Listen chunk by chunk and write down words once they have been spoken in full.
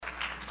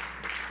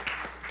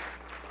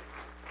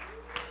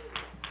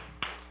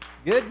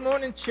Good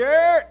morning,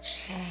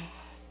 church.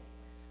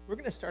 We're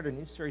going to start a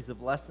new series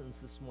of lessons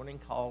this morning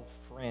called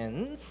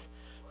Friends.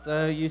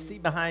 So you see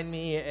behind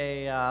me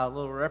a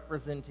little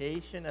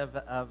representation of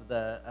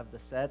the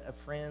set of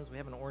Friends. We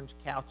have an orange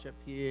couch up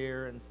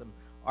here and some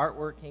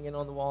artwork hanging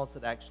on the walls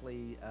that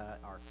actually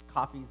are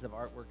copies of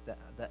artwork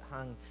that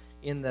hung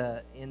in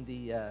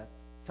the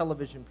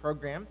television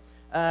program.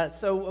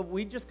 So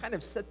we just kind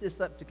of set this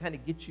up to kind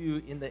of get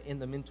you in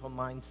the mental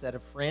mindset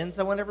of Friends.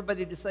 I want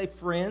everybody to say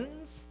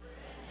Friends.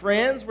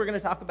 Friends, we're going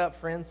to talk about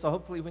friends, so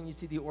hopefully when you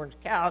see the orange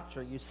couch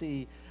or you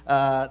see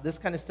this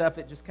kind of stuff,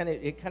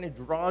 it kind of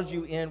draws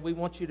you in. We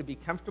want you to be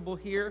comfortable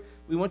here.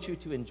 We want you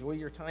to enjoy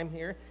your time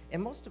here.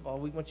 And most of all,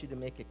 we want you to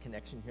make a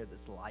connection here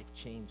that's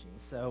life-changing.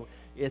 So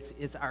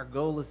it's our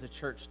goal as a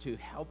church to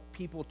help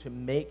people to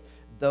make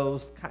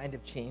those kind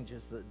of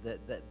changes,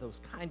 those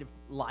kind of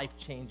life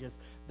changes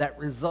that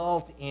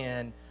result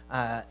in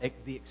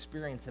the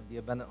experience of the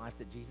abundant life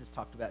that Jesus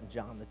talked about in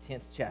John, the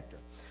 10th chapter.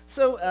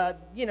 So,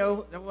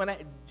 when I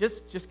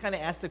just kind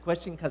of ask the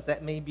question, because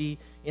that may be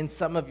in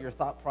some of your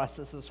thought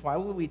processes, why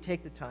would we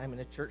take the time in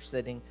a church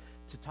setting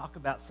to talk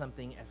about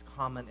something as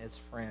common as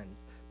friends?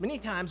 Many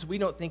times we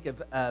don't think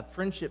of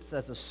friendships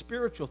as a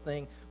spiritual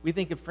thing. We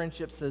think of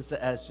friendships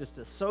as just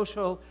a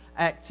social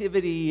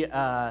activity.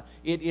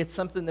 It's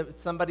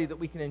somebody that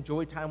we can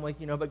enjoy time with,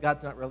 but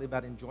God's not really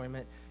about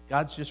enjoyment.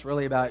 God's just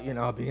really about,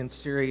 being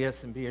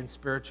serious and being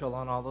spiritual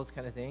and all those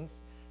kind of things.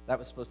 That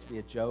was supposed to be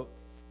a joke.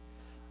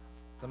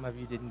 Some of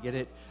you didn't get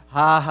it.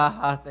 Ha, ha,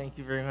 ha. Thank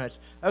you very much.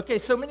 Okay,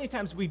 so many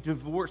times we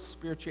divorce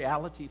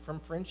spirituality from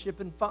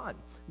friendship and fun.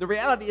 The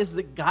reality is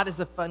that God is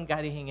a fun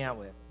guy to hang out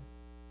with.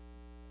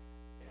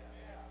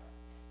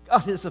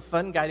 God is a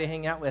fun guy to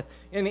hang out with.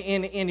 And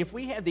if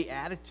we have the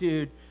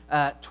attitude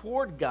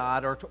toward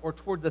God or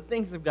toward the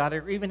things of God,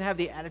 or even have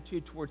the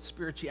attitude toward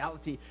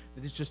spirituality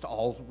that is just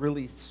all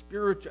really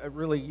spiritual,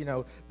 really,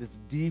 this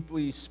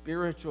deeply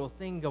spiritual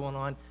thing going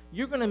on,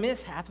 you're going to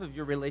miss half of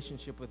your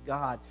relationship with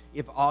God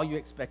if all you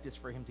expect is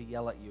for him to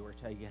yell at you or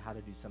tell you how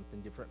to do something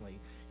differently.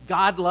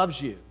 God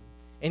loves you,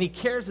 and he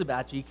cares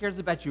about you. He cares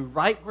about you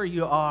right where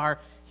you are.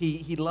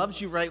 He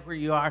loves you right where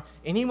you are,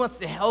 and he wants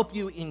to help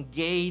you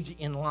engage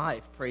in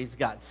life, praise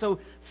God. So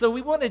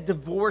we want to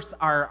divorce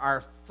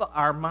our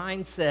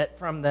mindset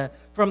from the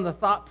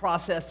thought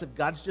process of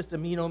God's just a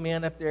mean old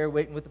man up there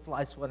waiting with the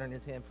fly swatter in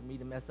his hand for me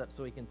to mess up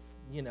so he can,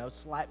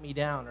 slap me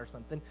down or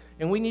something.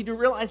 And we need to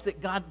realize that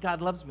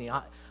God loves me.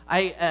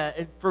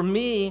 For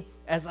me,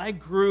 as I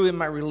grew in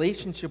my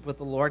relationship with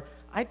the Lord,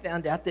 I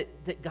found out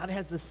that God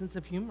has a sense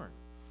of humor.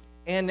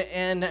 And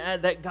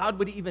that God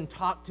would even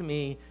talk to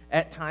me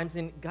at times,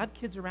 and God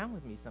kids around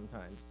with me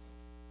sometimes.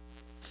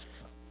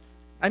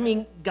 I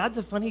mean, God's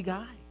a funny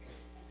guy.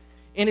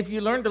 And if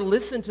you learn to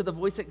listen to the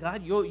voice of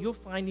God, you'll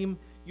find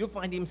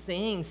him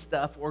saying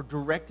stuff or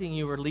directing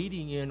you or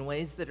leading you in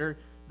ways that are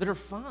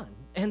fun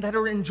and that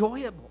are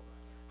enjoyable.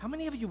 How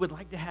many of you would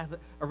like to have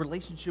a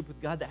relationship with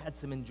God that had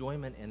some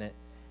enjoyment in it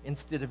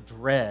instead of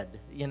dread,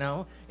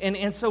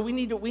 And so we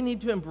need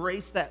to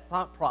embrace that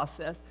thought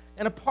process.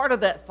 And a part of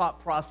that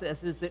thought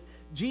process is that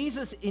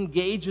Jesus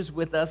engages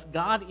with us,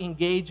 God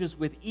engages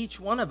with each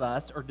one of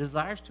us, or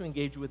desires to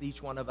engage with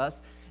each one of us,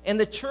 and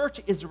the church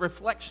is a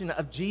reflection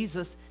of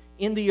Jesus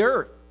in the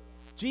earth.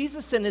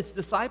 Jesus and his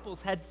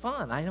disciples had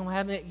fun.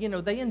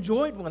 They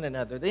enjoyed one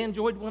another. They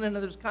enjoyed one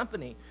another's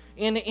company.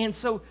 And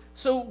so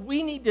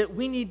we need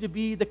to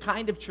be the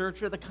kind of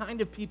church or the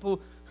kind of people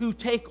who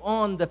take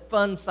on the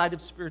fun side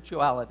of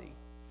spirituality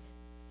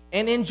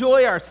and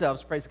enjoy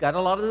ourselves, praise God.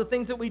 A lot of the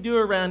things that we do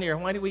around here,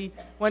 why do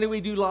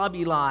we do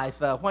lobby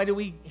life? Why do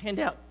we hand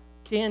out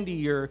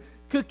candy or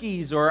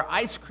cookies or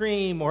ice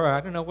cream, or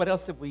I don't know, what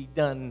else have we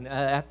done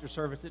after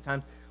service at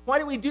times? Why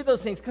do we do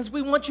those things? Because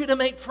we want you to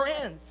make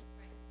friends.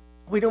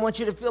 We don't want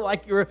you to feel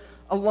like you're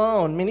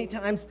alone. Many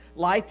times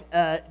life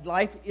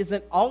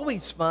isn't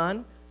always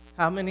fun.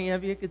 How many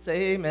of you could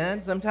say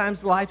amen?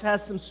 Sometimes life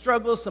has some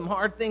struggles, some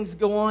hard things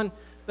go on,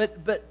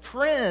 but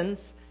friends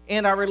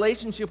and our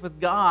relationship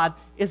with God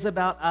is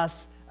about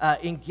us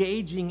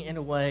engaging in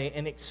a way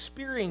and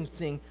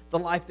experiencing the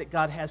life that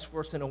God has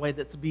for us in a way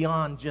that's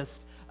beyond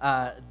just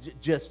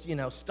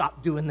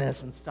stop doing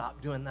this and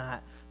stop doing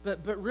that.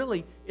 But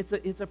really,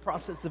 it's a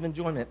process of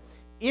enjoyment.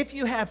 If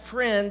you have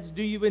friends,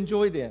 do you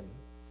enjoy them?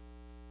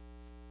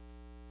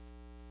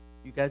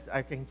 You guys,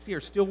 I can see,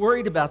 are still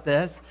worried about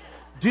this.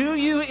 Do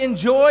you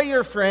enjoy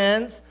your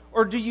friends,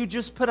 or do you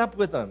just put up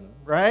with them,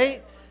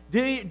 right?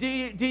 Do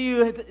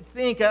you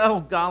think,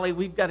 oh, golly,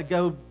 we've got to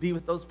go be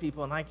with those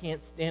people, and I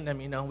can't stand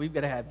them, we've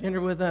got to have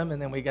dinner with them,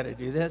 and then we got to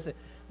do this.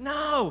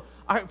 No,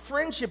 our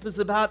friendship is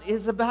about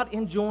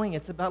enjoying.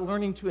 It's about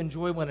learning to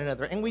enjoy one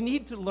another. And we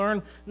need to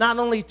learn not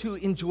only to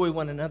enjoy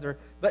one another,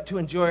 but to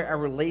enjoy our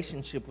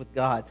relationship with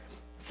God.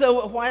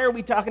 So why are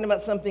we talking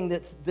about something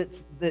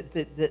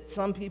that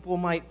some people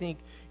might think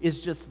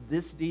is just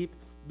this deep?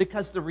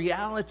 Because the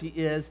reality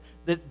is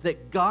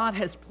that God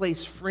has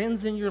placed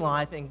friends in your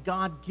life, and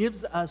God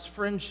gives us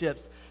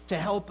friendships to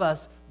help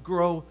us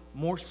grow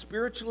more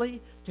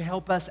spiritually, to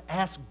help us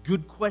ask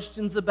good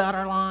questions about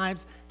our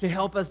lives, to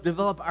help us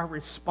develop our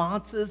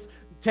responses,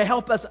 to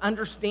help us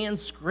understand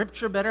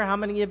Scripture better. How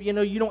many of you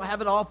know you don't have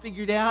it all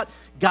figured out?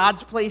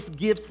 God's placed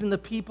gifts in the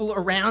people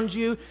around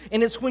you,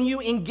 and it's when you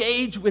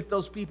engage with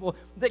those people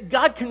that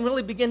God can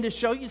really begin to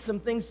show you some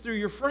things through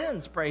your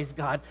friends, praise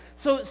God.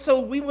 So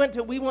we want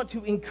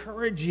to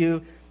encourage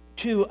you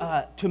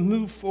to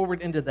move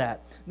forward into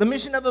that. The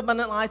mission of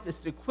Abundant Life is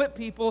to equip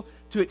people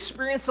to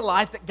experience the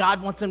life that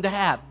God wants them to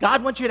have.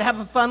 God wants you to have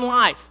a fun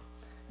life.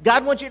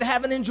 God wants you to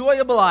have an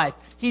enjoyable life.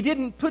 He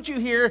didn't put you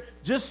here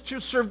just to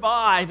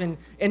survive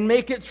and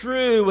make it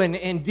through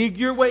and dig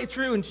your way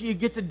through until you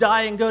get to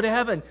die and go to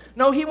heaven.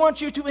 No, He wants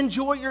you to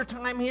enjoy your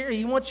time here.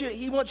 He wants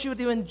you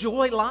to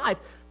enjoy life.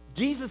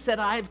 Jesus said,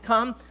 I have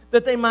come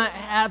that they might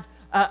have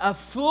a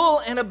full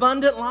and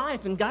abundant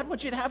life. And God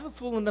wants you to have a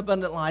full and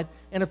abundant life.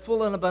 And a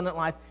full and abundant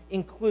life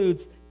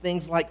includes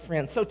things like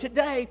friends. So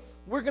today,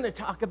 we're going to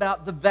talk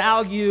about the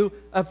value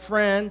of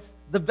friends.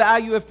 The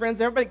value of friends.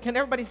 Can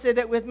everybody say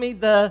that with me?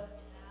 The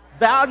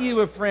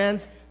value of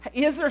friends.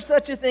 Is there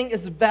such a thing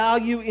as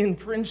value in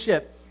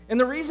friendship? And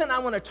the reason I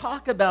want to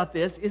talk about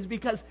this is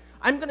because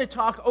I'm going to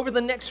talk over the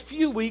next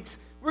few weeks.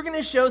 We're going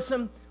to show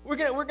some. We're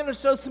going to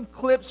show some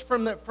clips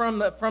from the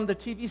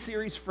TV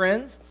series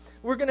Friends.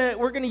 We're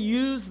going to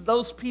use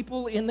those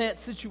people in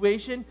that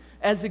situation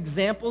as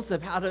examples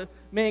of how to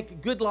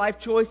make good life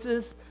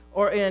choices.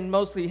 And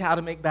mostly how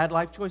to make bad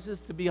life choices,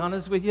 to be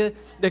honest with you,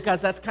 because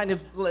that's kind of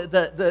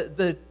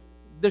the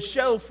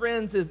show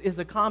Friends is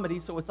a comedy,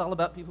 so it's all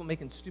about people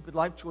making stupid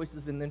life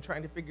choices and then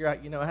trying to figure out,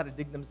 how to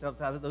dig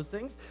themselves out of those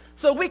things.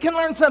 So we can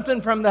learn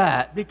something from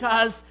that,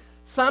 because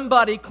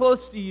somebody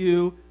close to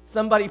you,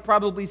 somebody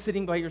probably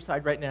sitting by your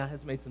side right now,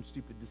 has made some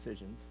stupid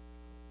decisions.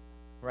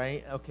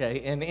 Right?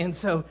 Okay. And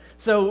so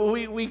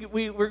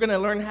we're going to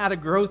learn how to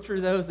grow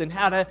through those and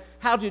how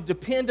to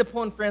depend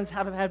upon friends,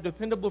 how to have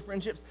dependable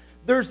friendships.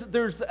 There's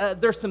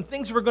some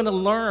things we're going to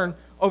learn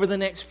over the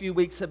next few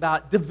weeks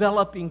about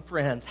developing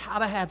friends, how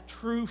to have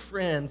true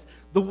friends,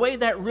 the way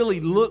that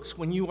really looks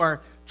when you are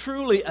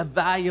truly a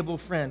valuable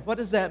friend. What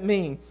does that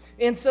mean?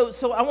 And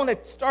so I want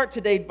to start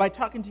today by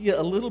talking to you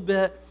a little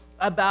bit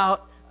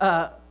about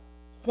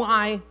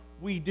why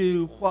we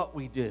do what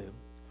we do.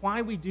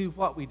 Why we do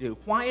what we do.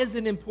 Why is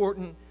it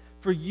important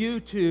for you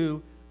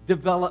to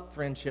develop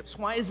friendships?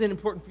 Why is it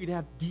important for you to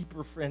have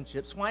deeper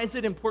friendships? Why is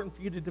it important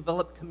for you to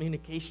develop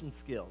communication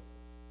skills?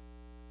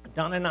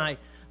 Donna and I,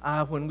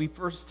 when we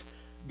first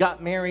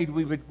got married,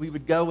 we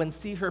would go and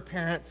see her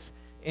parents,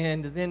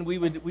 and then we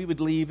would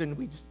leave, and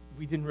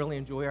we didn't really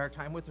enjoy our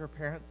time with her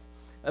parents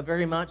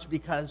very much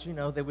because we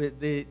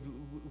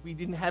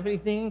didn't have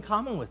anything in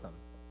common with them.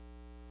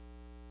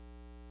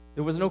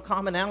 There was no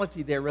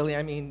commonality there, really.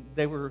 I mean,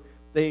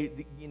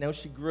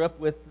 she grew up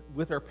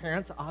with her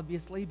parents,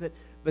 obviously,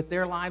 but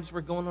their lives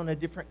were going on a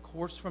different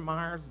course from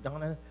ours.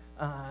 Donna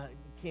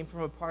came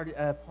from a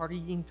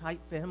partying type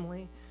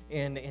family,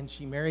 and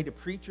she married a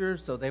preacher,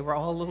 so they were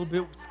all a little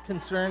bit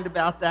concerned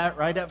about that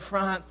right up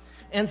front.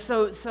 And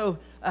so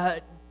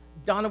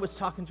Donna was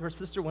talking to her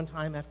sister one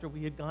time after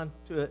we had gone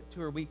to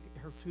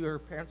her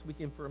parents'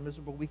 weekend for a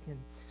miserable weekend,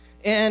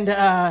 and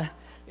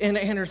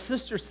her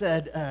sister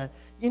said,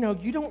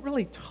 you don't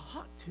really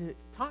talk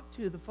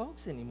to the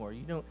folks anymore.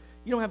 You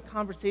don't have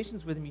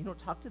conversations with them. You don't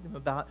talk to them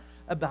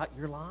about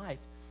your life.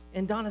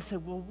 And Donna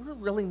said, well, we're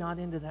really not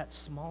into that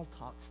small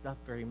talk stuff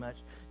very much.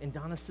 And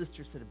Donna's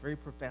sister said a very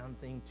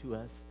profound thing to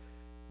us.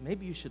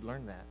 Maybe you should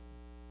learn that.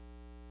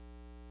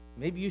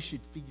 Maybe you should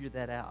figure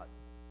that out.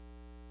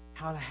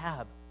 How to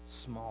have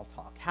small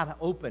talk, how to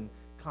open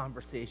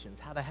conversations,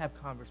 how to have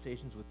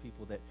conversations with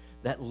people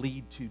that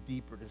lead to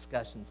deeper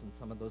discussions and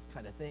some of those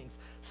kind of things.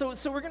 So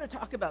we're going to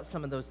talk about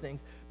some of those things.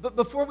 But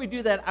before we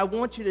do that, I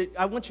want you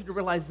to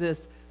realize this.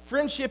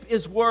 Friendship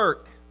is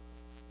work.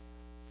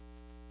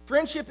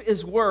 Friendship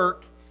is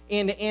work,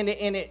 and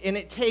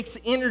it takes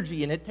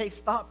energy, and it takes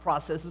thought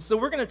processes. So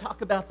we're going to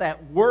talk about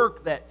that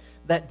work,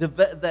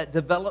 that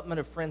development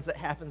of friends that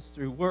happens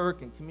through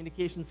work and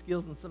communication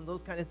skills and some of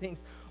those kind of things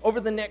over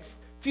the next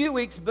few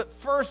weeks. But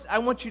first, I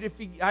want you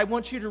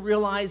to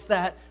realize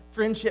that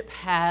friendship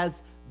has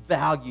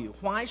value.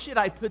 Why should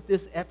I put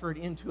this effort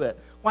into it?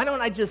 Why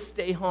don't I just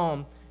stay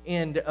home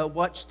and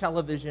watch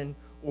television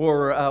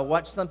or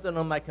watch something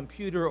on my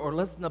computer or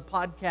listen to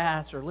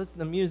podcasts or listen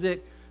to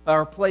music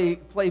or play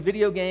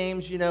video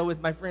games,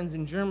 with my friends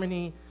in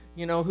Germany,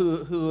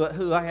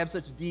 who I have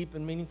such deep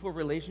and meaningful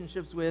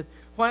relationships with.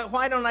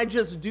 Why don't I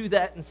just do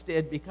that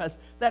instead? Because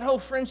that whole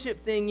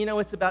friendship thing,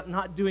 it's about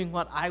not doing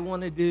what I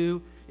want to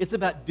do. It's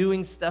about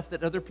doing stuff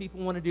that other people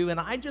want to do, and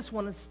I just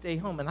want to stay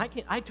home. And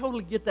I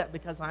totally get that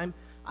because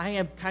I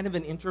am kind of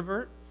an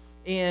introvert,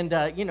 and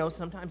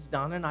sometimes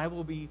Donna and I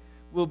will be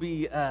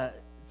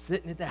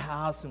sitting at the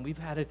house, and we've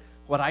had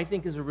what I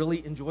think is a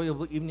really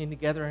enjoyable evening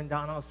together. And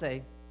Donna will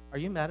say, "Are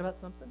you mad about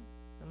something?"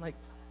 I'm like,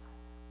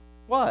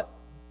 "What?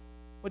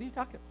 What are you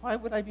talking? Why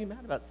would I be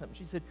mad about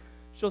something?"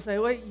 She'll say,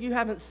 "Well, you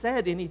haven't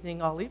said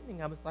anything all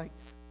evening." I was like,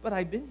 "But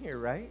I've been here,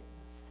 right?"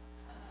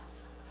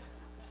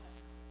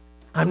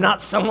 I'm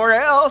not somewhere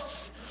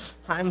else.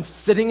 I'm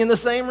sitting in the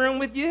same room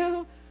with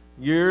you.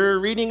 You're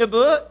reading a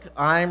book.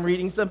 I'm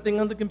reading something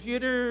on the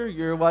computer.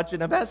 You're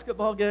watching a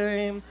basketball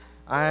game.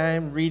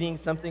 I'm reading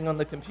something on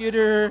the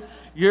computer.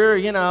 You're,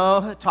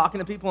 talking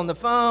to people on the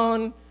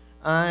phone.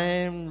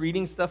 I'm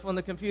reading stuff on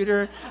the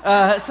computer.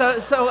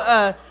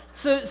 So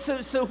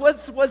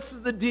what's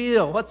the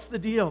deal? What's the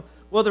deal?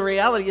 Well, the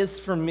reality is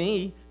for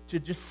me to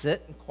just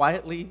sit and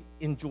quietly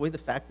enjoy the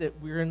fact that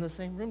we're in the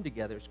same room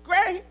together. It's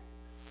great,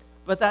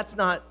 but that's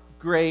not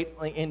great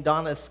in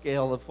Donna's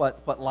scale of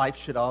what life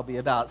should all be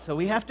about. So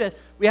we have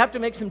to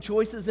make some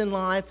choices in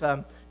life.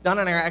 Donna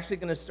and I are actually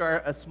going to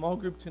start a small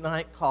group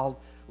tonight called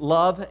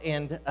Love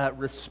and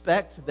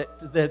Respect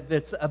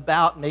that's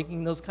about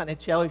making those kind of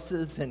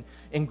choices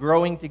and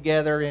growing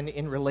together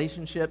in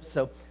relationships.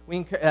 So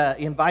we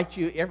invite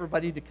you,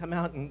 everybody, to come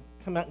out and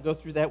go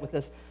through that with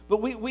us.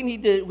 But we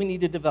need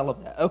to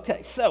develop that.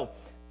 Okay, so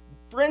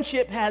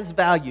friendship has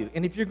value,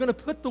 and if you're going to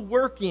put the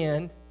work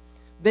in,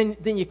 then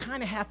you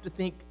kind of have to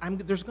think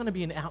there's going to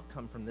be an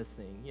outcome from this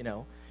thing.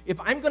 If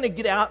I'm going to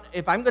get out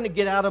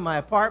of my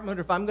apartment,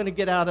 or if I'm going to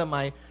get out of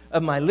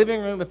my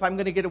living room, if I'm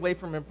going to get away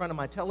from in front of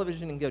my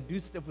television and go do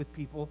stuff with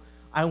people,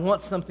 I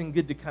want something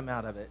good to come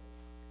out of it,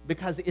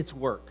 because it's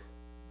work.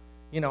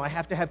 I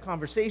have to have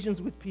conversations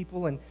with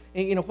people, and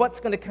what's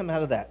going to come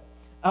out of that?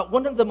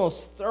 One of the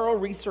most thorough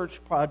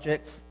research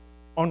projects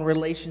on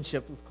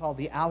relationships was called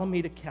the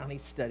Alameda County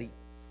Study.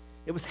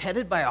 It was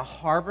headed by a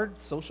Harvard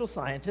social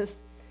scientist,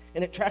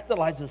 and it tracked the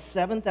lives of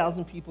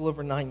 7,000 people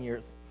over 9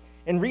 years.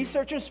 And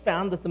researchers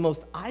found that the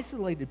most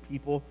isolated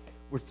people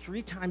were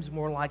 3 times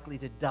more likely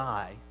to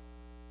die.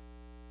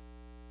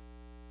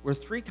 Were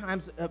 3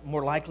 times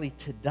more likely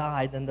to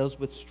die than those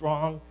with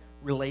strong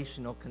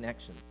relational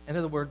connections. In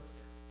other words,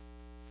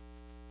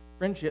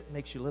 friendship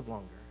makes you live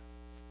longer.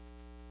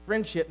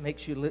 Friendship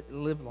makes you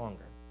live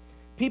longer.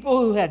 People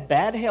who had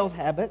bad health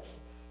habits,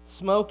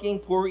 smoking,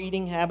 poor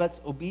eating habits,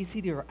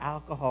 obesity, or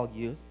alcohol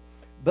use,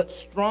 but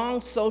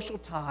strong social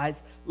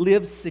ties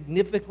live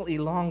significantly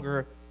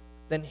longer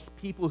than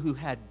people who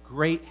had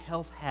great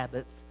health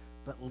habits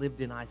but lived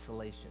in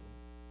isolation.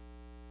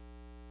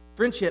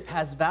 Friendship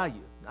has value.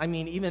 I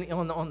mean, even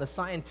on the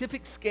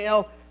scientific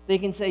scale, they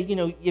can say,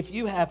 if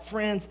you have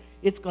friends,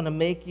 it's going to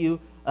make you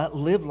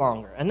live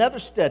longer. Another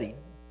study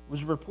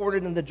was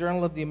reported in the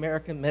Journal of the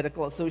American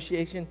Medical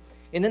Association.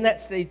 And in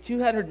that study,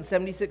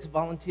 276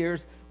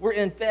 volunteers were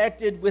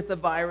infected with the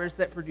virus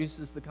that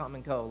produces the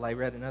common cold. I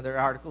read another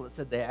article that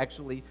said they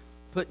actually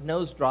put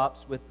nose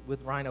drops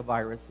with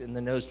rhinovirus in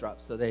the nose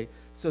drops. So they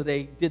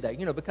did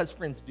that, because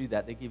friends do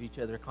that. They give each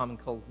other common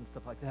colds and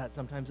stuff like that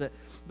sometimes.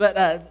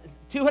 But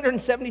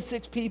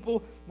 276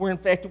 people were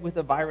infected with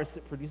a virus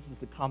that produces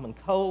the common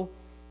cold.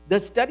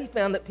 The study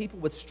found that people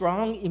with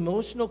strong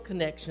emotional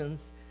connections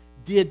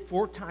did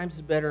 4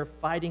 times better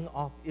fighting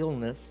off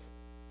illness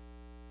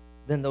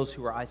than those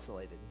who were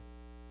isolated.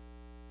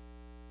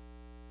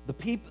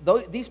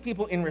 These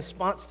people, in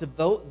response to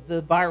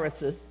the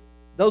viruses,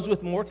 those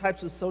with more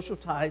types of social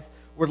ties,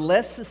 were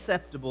less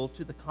susceptible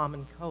to the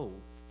common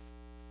cold,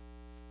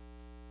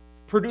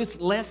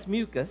 produced less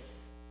mucus.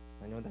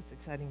 I know that's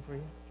exciting for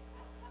you.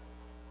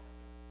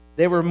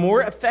 They were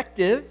more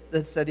effective,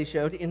 the study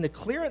showed, in the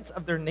clearance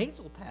of their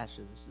nasal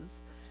passages,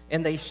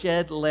 and they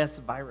shed less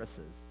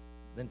viruses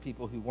than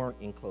people who weren't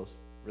in close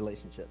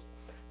relationships.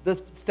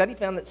 The study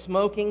found that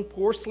smoking,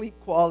 poor sleep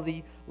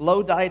quality,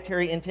 low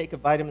dietary intake of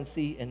vitamin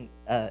C, and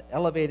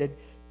elevated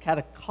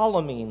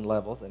catecholamine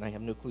levels, and I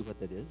have no clue what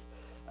that is,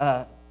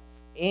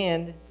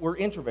 and were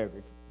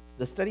introverted.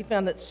 The study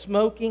found that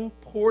smoking,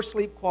 poor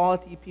sleep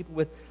quality, people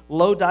with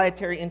low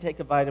dietary intake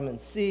of vitamin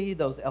C,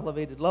 those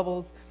elevated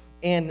levels,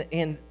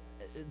 and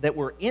that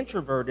were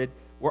introverted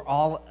were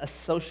all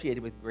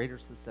associated with greater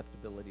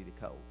susceptibility to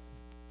colds.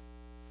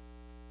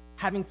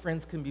 Having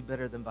friends can be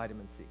better than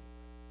vitamin C.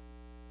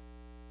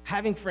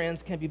 Having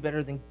friends can be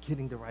better than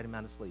getting the right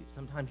amount of sleep.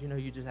 Sometimes,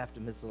 you just have to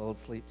miss a little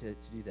sleep to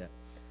do that.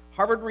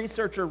 Harvard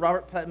researcher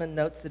Robert Putnam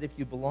notes that if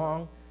you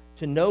belong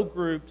to no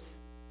groups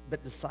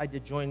but decide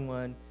to join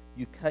one,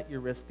 you cut your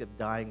risk of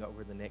dying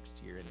over the next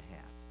year in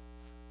half.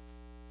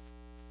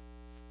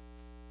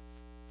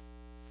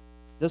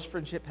 Does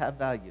friendship have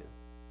value?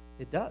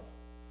 It does.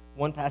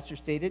 One pastor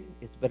stated,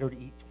 it's better to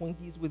eat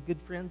Twinkies with good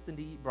friends than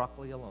to eat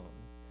broccoli alone.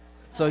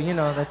 So,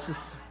 that's just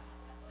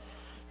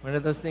one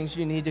of those things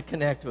you need to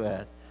connect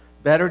with.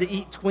 Better to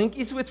eat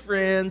Twinkies with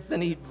friends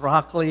than eat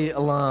broccoli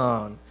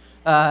alone.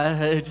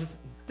 Just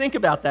think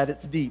about that.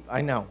 It's deep, I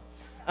know.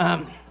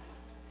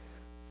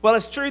 Well,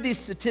 it's true these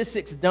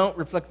statistics don't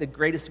reflect the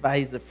greatest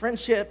values of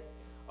friendship.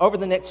 Over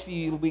the next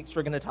few weeks,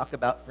 we're going to talk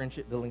about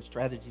friendship building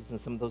strategies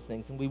and some of those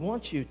things. And we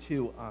want you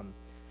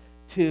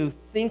to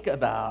think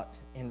about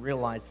and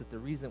realize that the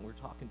reason we're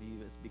talking to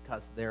you is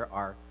because there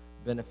are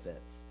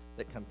benefits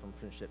that come from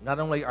friendship. Not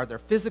only are there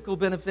physical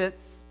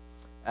benefits,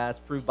 as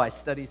proved by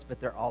studies, but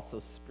there are also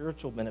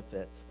spiritual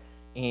benefits,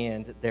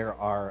 and there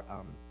are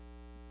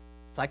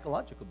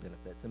psychological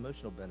benefits,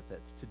 emotional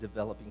benefits to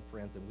developing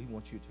friends, and we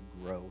want you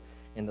to grow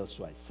in those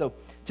ways. So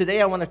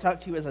today I want to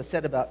talk to you, as I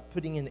said, about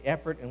putting in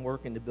effort and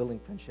work into building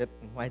friendship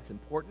and why it's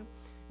important.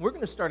 We're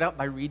going to start out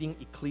by reading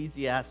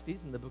Ecclesiastes,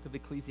 in the book of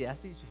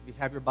Ecclesiastes. If you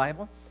have your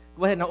Bible,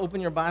 go ahead and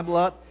open your Bible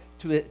up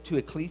to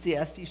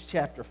Ecclesiastes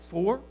chapter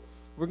 4.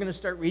 We're going to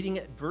start reading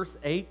at verse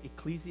 8,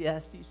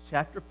 Ecclesiastes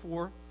chapter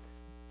 4,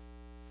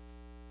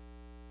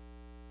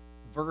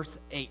 verse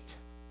 8.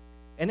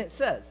 And it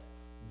says,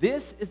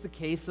 "This is the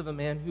case of a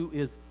man who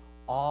is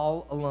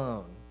all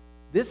alone."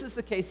 This is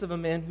the case of a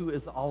man who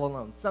is all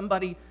alone.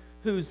 Somebody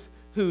who's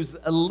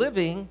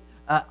living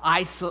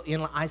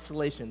in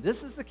isolation.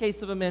 This is the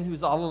case of a man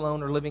who's all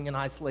alone or living in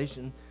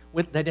isolation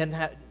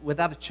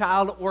without a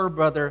child or a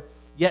brother,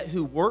 yet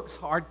who works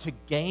hard to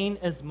gain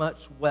as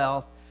much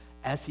wealth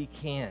as he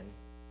can.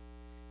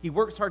 He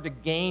works hard to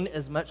gain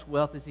as much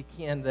wealth as he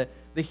can.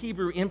 The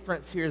Hebrew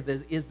inference here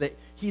is that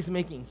he's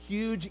making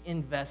huge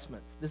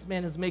investments. This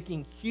man is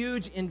making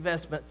huge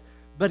investments,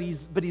 but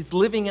he's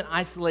living in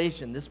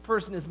isolation. This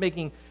person is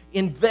making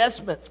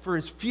investments for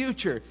his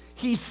future.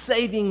 He's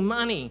saving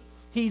money.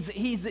 He's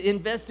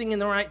investing in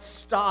the right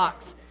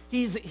stocks.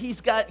 He's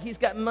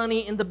got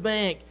money in the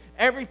bank.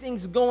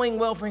 Everything's going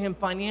well for him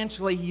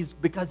financially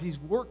because he's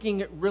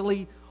working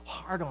really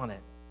hard on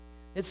it.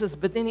 It says,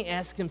 but then he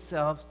asks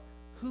himself,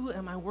 who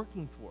am I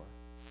working for?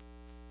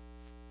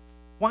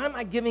 Why am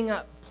I giving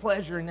up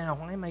pleasure now?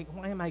 Why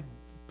am I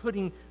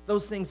putting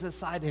those things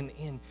aside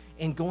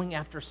and going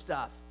after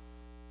stuff?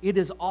 It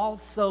is all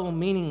so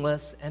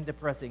meaningless and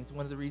depressing. It's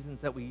one of the reasons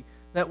that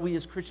we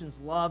as Christians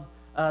love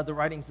the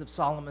writings of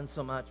Solomon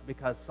so much,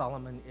 because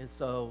Solomon is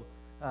so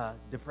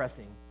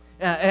depressing,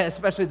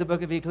 especially the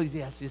book of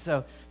Ecclesiastes.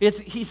 So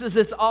he says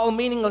it's all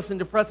meaningless and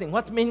depressing.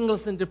 What's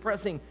meaningless and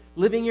depressing?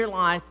 Living your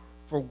life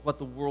for what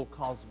the world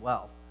calls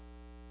wealth.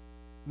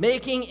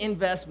 Making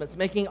investments,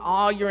 making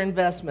all your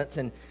investments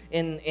and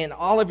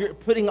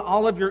putting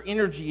all of your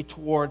energy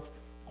towards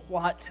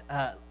what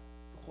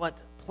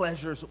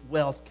pleasures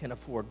wealth can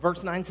afford.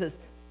 Verse 9 says,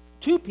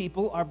 2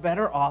 people are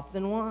better off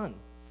than one.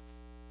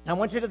 Now, I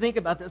want you to think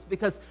about this,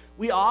 because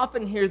we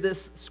often hear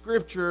this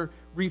scripture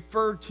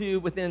referred to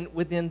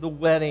within the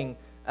wedding,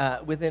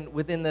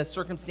 within the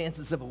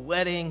circumstances of a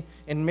wedding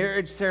and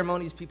marriage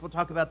ceremonies. People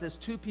talk about this.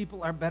 2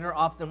 people are better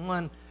off than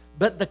one.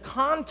 But the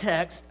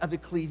context of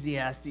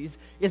Ecclesiastes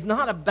is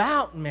not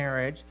about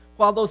marriage,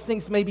 while those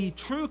things may be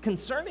true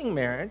concerning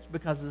marriage,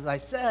 because, as I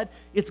said,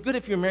 it's good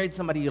if you're married to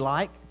somebody you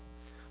like.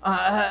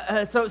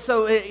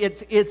 So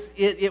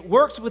it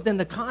works within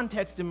the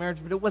context of marriage,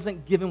 but it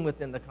wasn't given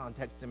within the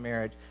context of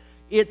marriage.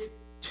 It's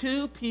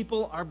 2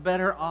 people are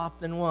better off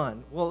than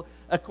one. Well,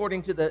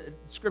 according to the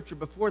scripture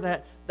before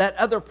that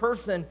other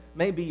person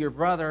may be your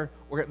brother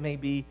or it may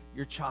be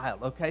your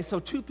child. Okay,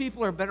 so 2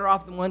 people are better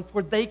off than one,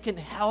 for they can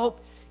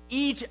help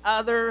each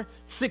other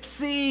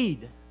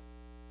succeed.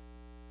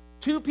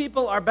 2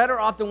 people are better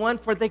off than one,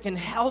 for they can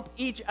help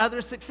each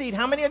other succeed.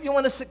 How many of you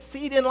want to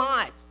succeed in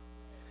life?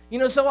 You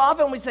know, so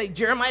often we say,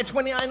 Jeremiah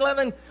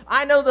 29:11,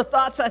 I know the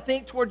thoughts I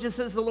think toward you,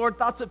 says the Lord,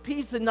 thoughts of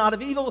peace and not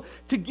of evil,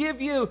 to give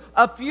you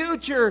a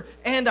future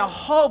and a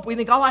hope. We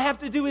think all I have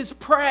to do is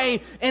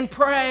pray and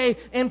pray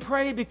and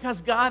pray, because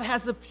God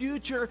has a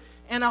future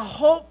and a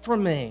hope for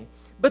me.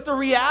 But the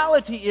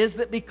reality is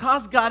that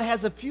because God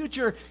has a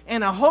future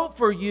and a hope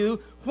for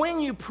you,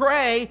 when you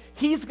pray,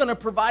 He's going to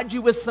provide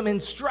you with some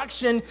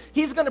instruction.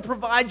 He's going to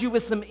provide you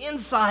with some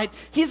insight.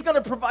 He's going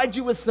to provide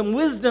you with some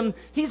wisdom.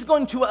 He's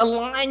going to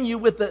align you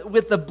with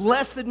the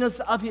blessedness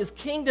of His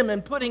kingdom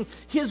and putting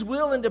His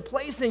will into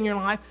place in your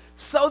life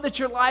so that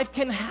your life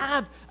can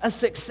have a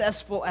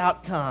successful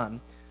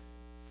outcome.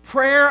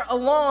 Prayer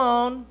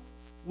alone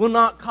will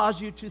not cause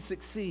you to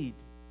succeed.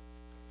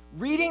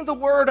 Reading the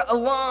Word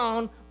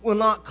alone will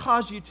not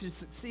cause you to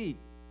succeed.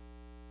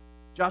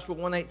 Joshua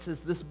 1:8 says,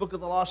 this book of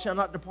the law shall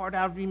not depart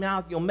out of your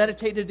mouth. You'll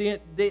meditate in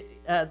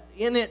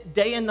it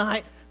day and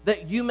night,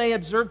 that you may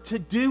observe to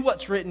do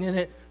what's written in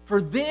it.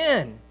 For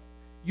then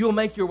you'll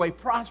make your way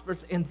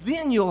prosperous, and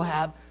then you'll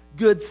have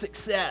good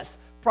success.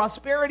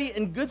 Prosperity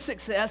and good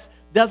success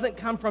doesn't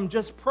come from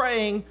just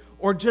praying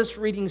or just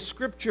reading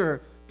Scripture.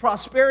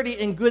 Prosperity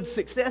and good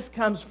success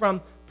comes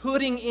from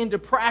putting into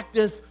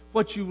practice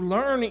what you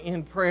learn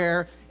in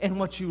prayer and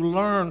what you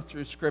learn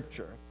through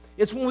Scripture.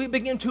 It's when we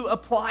begin to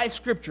apply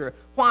Scripture.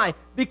 Why?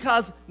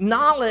 Because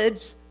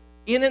knowledge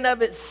in and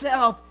of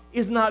itself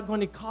is not going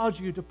to cause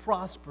you to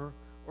prosper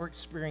or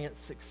experience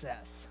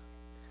success.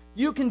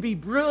 You can be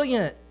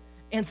brilliant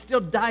and still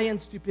die in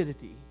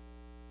stupidity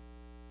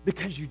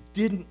because you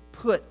didn't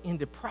put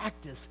into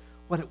practice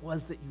what it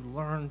was that you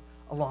learned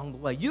along the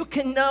way. You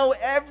can know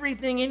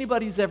everything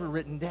anybody's ever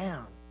written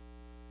down,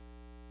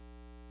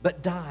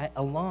 but die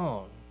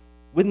alone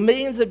with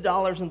millions of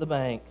dollars in the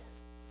bank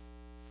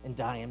and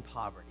die in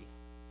poverty.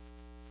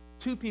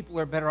 2 people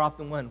are better off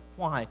than one.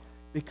 Why?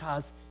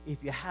 Because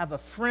if you have a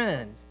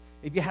friend,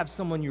 if you have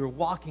someone you're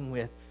walking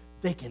with,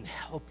 they can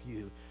help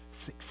you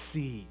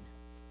succeed.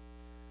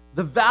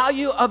 The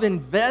value of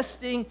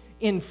investing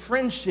in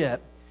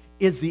friendship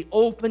is the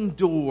open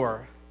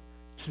door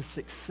to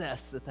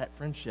success that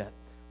friendship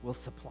will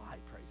supply,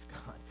 praise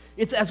God.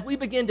 It's as we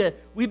begin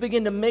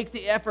to make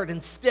the effort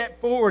and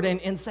step forward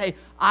and say,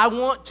 I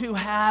want to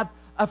have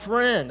a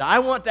friend. I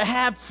want to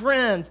have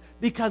friends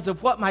because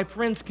of what my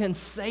friends can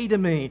say to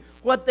me,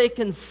 what they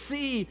can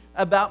see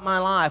about my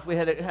life. We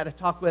had a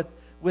talk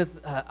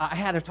I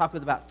had a talk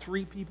with about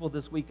 3 people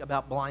this week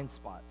about blind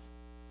spots.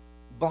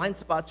 Blind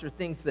spots are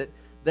things that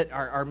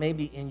are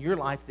maybe in your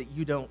life that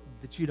you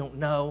don't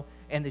know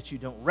and that you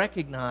don't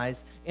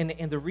recognize. And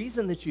the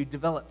reason that you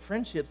develop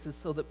friendships is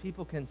so that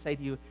people can say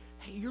to you,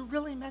 hey, you're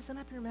really messing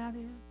up here,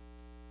 Matthew.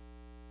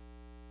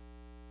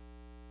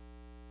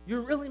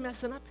 You're really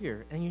messing up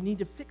here, and you need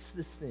to fix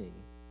this thing.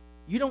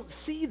 You don't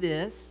see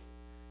this.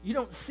 You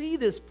don't see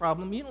this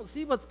problem. You don't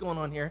see what's going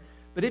on here.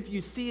 But if you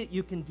see it,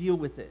 you can deal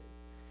with it.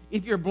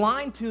 If you're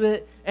blind to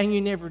it and you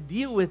never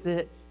deal with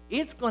it,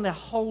 it's going to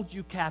hold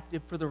you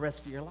captive for the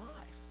rest of your life.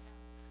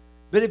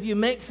 But if you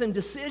make some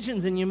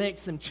decisions and you make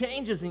some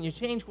changes and you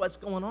change what's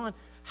going on,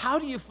 how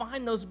do you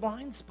find those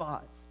blind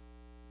spots?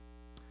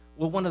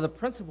 Well, one of the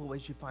principal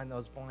ways you find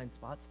those blind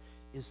spots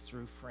is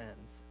through friends.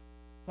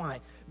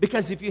 Why?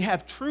 Because if you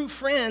have true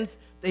friends,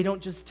 they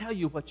don't just tell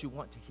you what you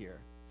want to hear.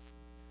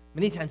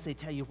 Many times they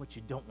tell you what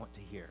you don't want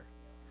to hear.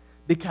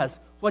 Because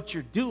what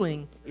you're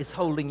doing is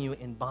holding you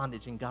in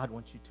bondage, and God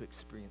wants you to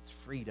experience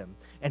freedom.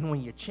 And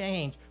when you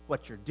change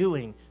what you're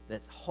doing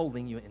that's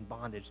holding you in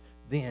bondage,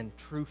 then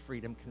true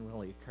freedom can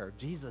really occur.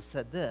 Jesus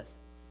said this.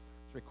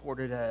 It's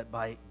recorded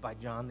by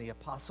John the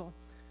Apostle.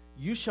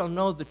 You shall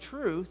know the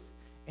truth,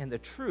 and the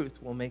truth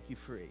will make you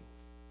free.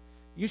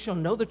 You shall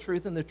know the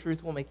truth, and the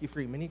truth will make you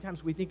free. Many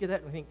times we think of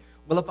that and we think,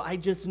 well, if I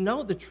just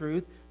know the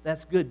truth,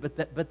 that's good.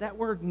 But that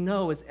word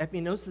know is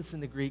epignosis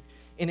in the Greek,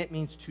 and it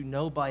means to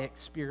know by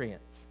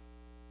experience.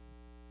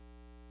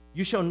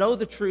 You shall know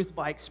the truth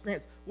by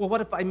experience. Well,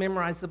 what if I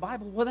memorize the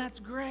Bible? Well, that's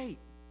great.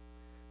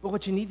 But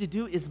what you need to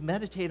do is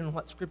meditate on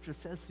what Scripture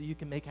says so you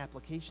can make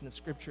application of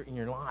Scripture in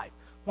your life.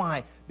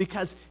 Why?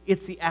 Because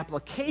it's the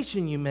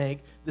application you make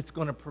that's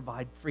going to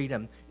provide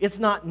freedom. It's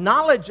not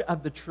knowledge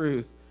of the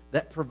truth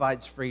that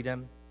provides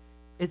freedom.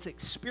 It's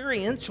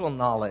experiential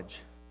knowledge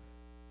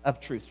of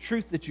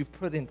truth that you've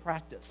put in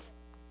practice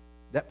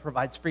that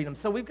provides freedom.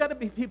 So we've got to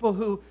be people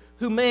who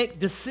make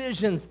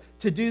decisions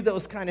to do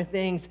those kind of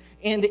things.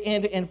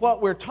 And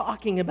what we're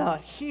talking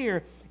about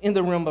here in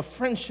the realm of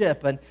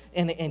friendship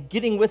and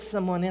getting with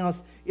someone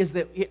else is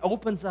that it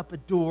opens up a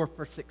door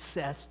for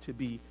success to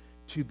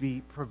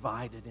be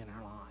provided in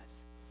our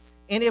lives.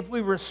 And if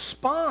we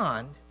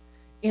respond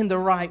in the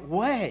right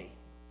way,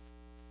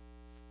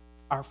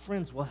 our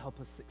friends will help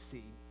us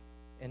succeed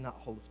and not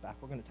hold us back.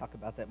 We're going to talk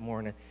about that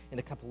more in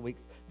a couple of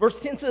weeks. Verse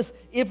 10 says,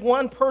 if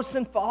one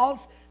person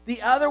falls,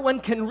 the other one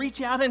can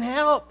reach out and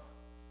help.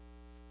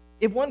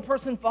 If one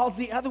person falls,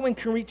 the other one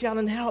can reach out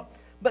and help.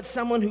 But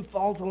someone who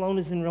falls alone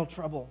is in real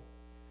trouble.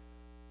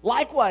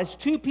 Likewise,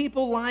 2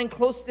 people lying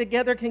close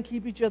together can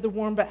keep each other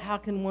warm, but how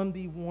can one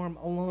be warm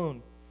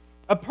alone?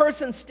 A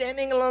person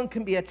standing alone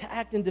can be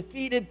attacked and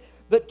defeated,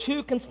 but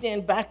 2 can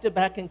stand back to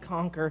back and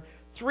conquer.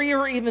 3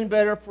 are even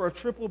better, for a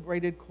triple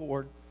braided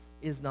cord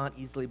is not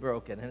easily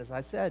broken. And as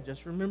I said,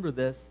 just remember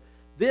this.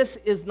 This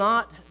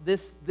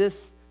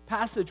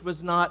passage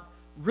was not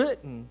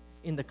written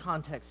in the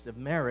context of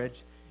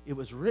marriage. It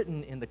was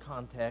written in the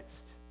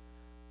context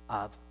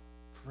of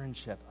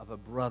friendship, of a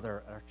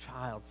brother or a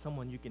child,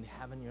 someone you can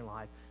have in your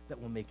life that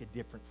will make a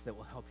difference, that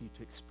will help you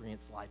to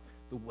experience life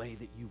the way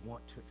that you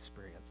want to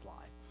experience life.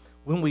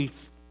 When we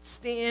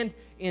stand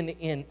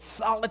in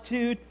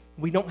solitude,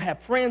 we don't have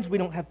friends, we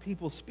don't have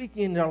people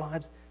speaking in our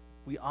lives,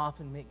 we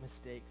often make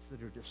mistakes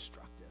that are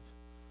destructive.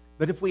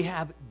 But if we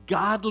have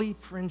godly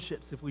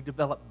friendships, if we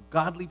develop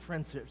godly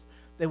friendships,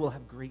 they will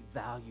have great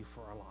value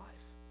for our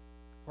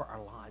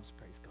lives,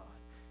 praise God.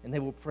 And they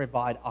will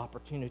provide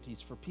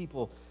opportunities for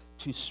people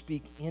to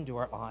speak into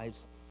our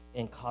lives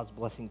and cause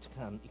blessing to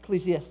come.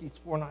 Ecclesiastes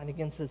 4:9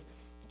 again says,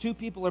 2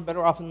 people are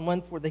better off than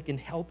one, for they can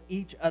help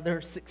each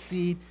other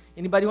succeed.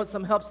 Anybody want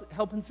some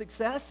help and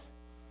success?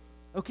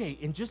 Okay,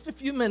 in just a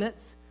few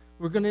minutes,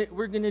 we're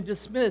gonna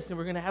dismiss and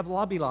we're gonna have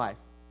lobby life.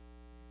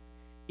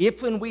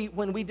 If when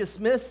we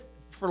dismiss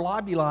for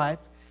lobby life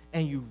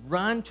and you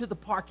run to the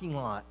parking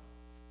lot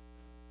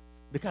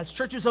because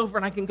church is over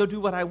and I can go do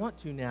what I want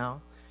to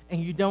now,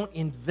 and you don't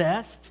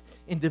invest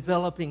in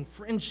developing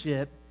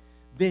friendship,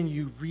 then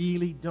you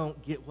really don't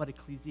get what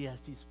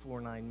Ecclesiastes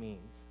 4:9 means.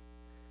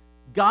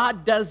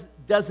 God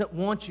doesn't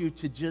want you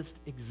to just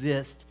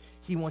exist.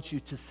 He wants you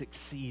to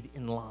succeed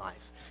in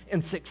life.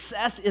 And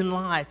success in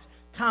life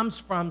comes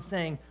from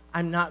saying,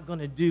 I'm not going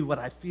to do what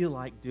I feel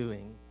like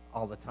doing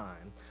all the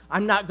time.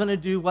 I'm not going to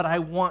do what I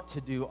want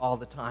to do all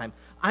the time.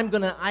 I'm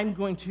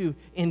going to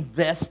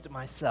invest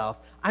myself.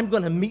 I'm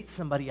going to meet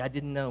somebody I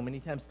didn't know. Many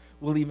times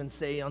we'll even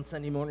say on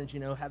Sunday mornings,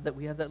 we have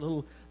that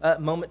little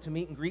moment to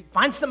meet and greet.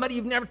 Find somebody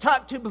you've never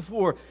talked to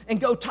before and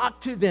go talk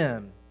to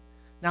them.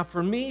 Now,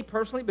 for me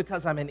personally,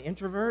 because I'm an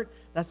introvert,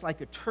 that's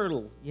like a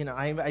turtle.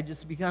 I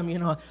just become,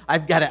 I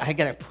got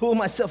to pull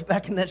myself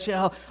back in that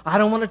shell. I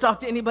don't want to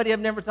talk to anybody I've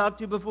never talked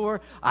to before.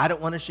 I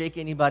don't want to shake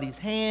anybody's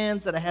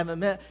hands that I haven't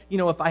met.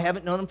 If I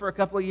haven't known them for a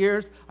couple of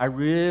years, I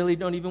really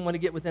don't even want to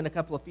get within a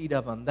couple of feet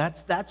of them.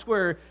 That's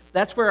where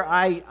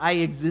I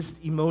exist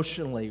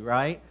emotionally,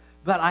 right?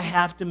 But I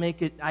have to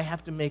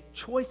make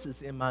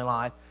choices in my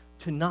life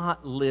to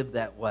not live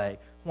that way.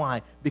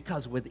 Why?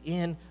 Because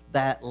within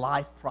that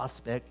life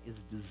prospect is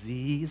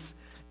disease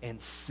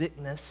and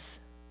sickness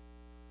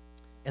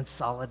and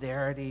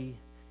solidarity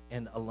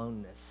and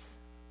aloneness.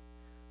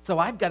 So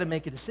I've got to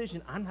make a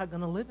decision. I'm not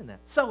going to live in that.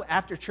 So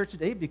after church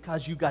today,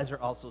 because you guys are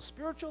also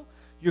spiritual,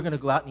 you're going to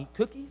go out and eat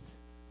cookies.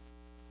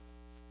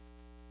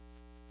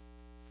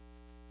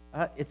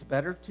 It's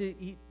better to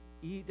eat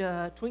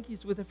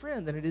Twinkies with a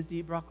friend than it is to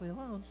eat broccoli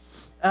alone.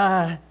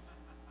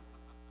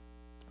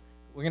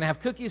 We're going to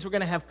have cookies. We're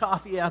going to have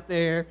coffee out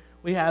there.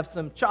 We have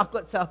some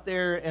chocolates out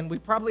there, and we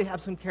probably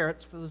have some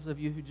carrots for those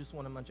of you who just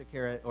want to munch a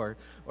carrot or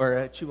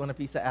chew on a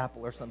piece of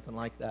apple or something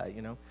like that,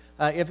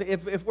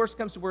 If worse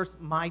comes to worse,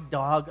 my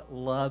dog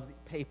loves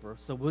paper,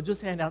 so we'll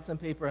just hand out some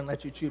paper and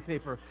let you chew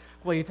paper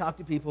while you talk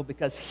to people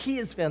because he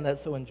has found that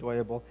so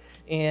enjoyable.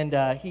 And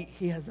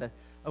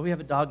we have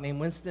a dog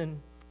named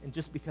Winston, and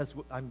just because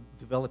I'm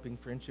developing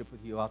friendship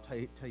with you, I'll tell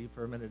you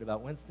for a minute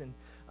about Winston.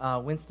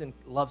 Winston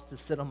loves to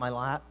sit on my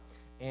lap.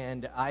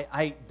 And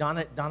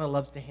Donna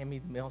loves to hand me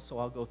the mail, so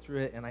I'll go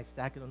through it, and I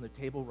stack it on the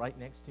table right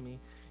next to me.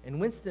 And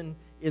Winston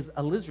is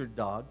a lizard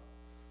dog.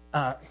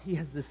 He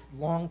has this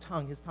long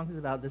tongue. His tongue is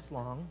about this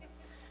long.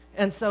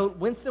 And so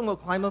Winston will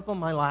climb up on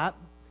my lap,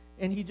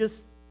 and he just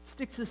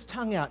sticks his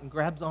tongue out and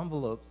grabs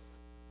envelopes.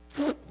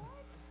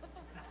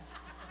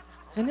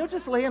 And he'll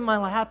just lay in my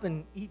lap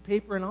and eat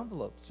paper and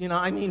envelopes.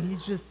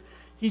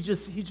 He's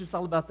just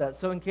all about that.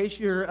 So in case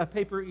you're a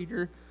paper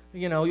eater,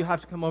 you'll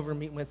have to come over and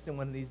meet Winston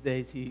one of these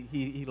days.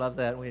 He loves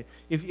that.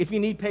 If you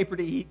need paper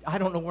to eat, I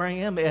don't know where I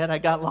am, Ed. I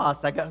got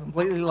lost. I got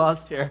completely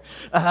lost here.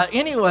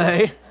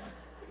 Anyway,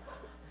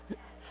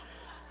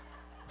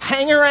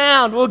 hang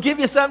around. We'll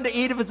give you something to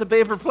eat if it's a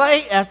paper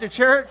plate after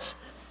church.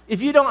 If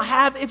you don't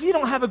have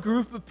a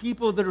group of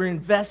people that are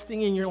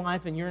investing in your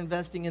life and you're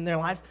investing in their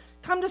lives,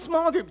 come to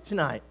small group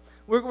tonight.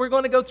 We're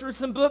going to go through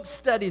some book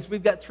studies.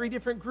 We've got 3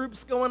 different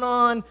groups going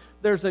on.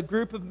 There's a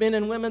group of men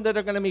and women that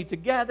are going to meet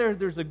together.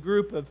 There's a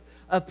group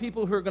of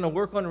people who are going to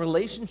work on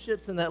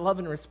relationships in that love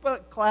and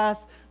respect class.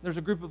 There's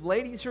a group of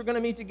ladies who are going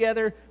to meet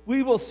together.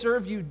 We will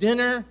serve you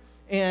dinner,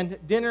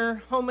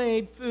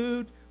 homemade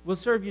food. We'll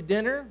serve you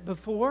dinner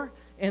before,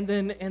 and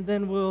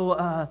then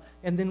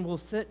we'll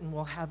sit and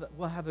we'll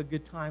have a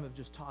good time of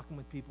just talking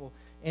with people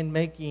and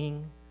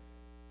making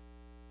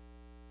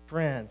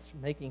friends,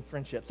 making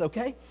friendships.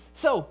 Okay,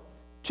 so.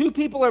 2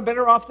 people are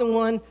better off than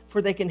one, for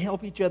they can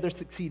help each other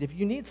succeed. If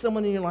you need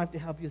someone in your life to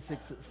help you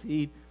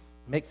succeed,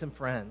 make some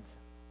friends.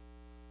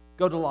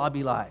 Go to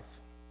Lobby Life.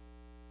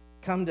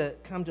 Come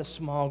to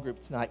small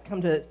group tonight.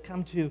 Come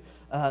to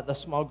the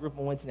small group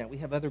on Wednesday night. We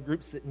have other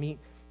groups that meet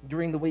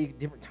during the week,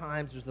 different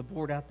times. There's a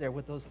board out there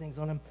with those things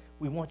on them.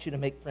 We want you to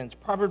make friends.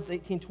 Proverbs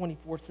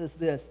 18:24 says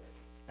this: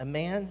 "A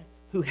man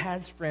who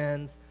has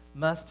friends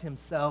must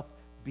himself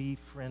be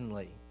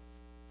friendly."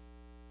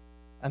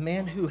 A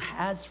man who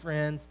has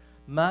friends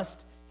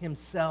must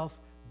himself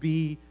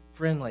be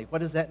friendly. What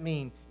does that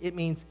mean? It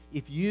means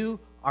if you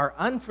are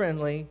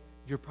unfriendly,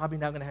 you're probably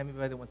not going to have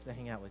anybody that wants to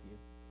hang out with you.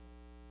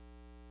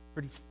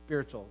 Pretty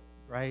spiritual,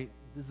 right?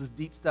 This is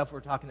deep stuff we're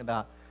talking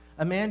about.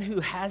 A man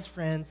who has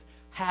friends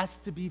has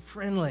to be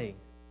friendly.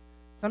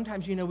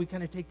 Sometimes, we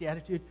kind of take the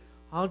attitude,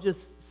 I'll just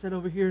sit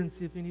over here and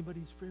see if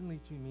anybody's friendly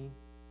to me.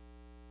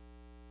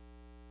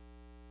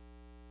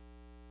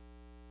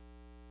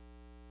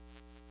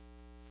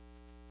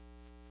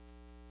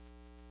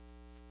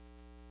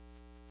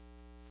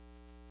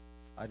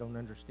 I don't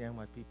understand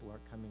why people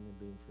aren't coming and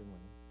being friendly.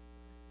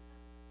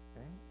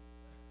 Okay?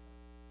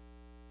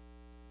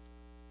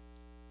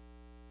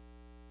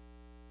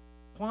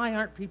 Why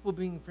aren't people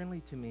being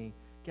friendly to me?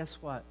 Guess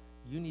what?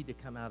 You need to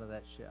come out of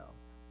that shell.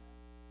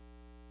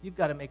 You've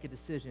got to make a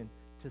decision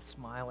to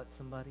smile at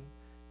somebody,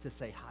 to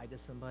say hi to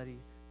somebody,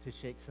 to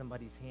shake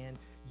somebody's hand.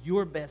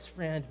 Your best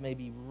friend may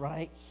be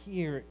right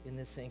here in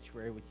this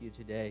sanctuary with you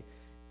today,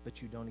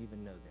 but you don't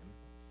even know them.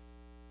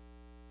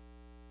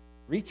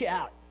 Reach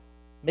out.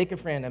 Make a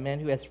friend. A man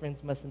who has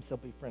friends must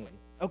himself be friendly.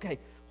 Okay,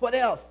 what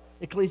else?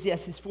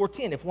 Ecclesiastes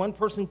 4:10. If one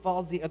person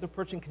falls, the other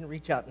person can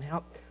reach out and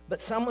help.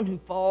 But someone who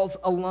falls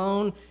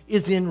alone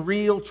is in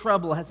real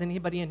trouble. Has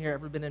anybody in here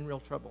ever been in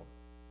real trouble?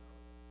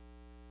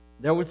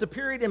 There was a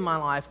period in my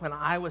life when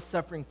I was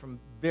suffering from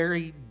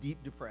very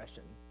deep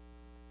depression.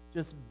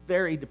 Just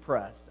very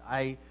depressed.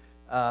 I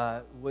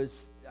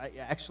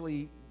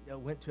actually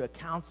went to a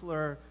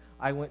counselor.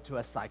 I went to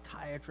a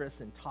psychiatrist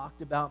and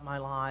talked about my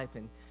life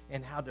and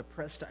how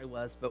depressed I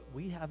was. But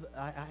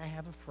I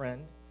have a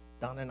friend,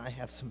 Donna and I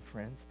have some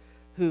friends,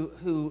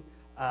 who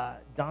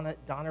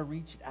Donna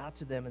reached out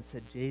to them and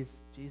said, Jay's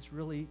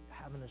really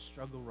having a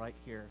struggle right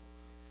here.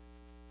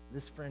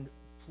 This friend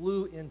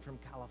flew in from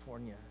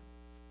California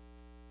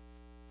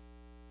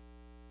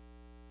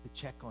to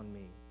check on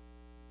me,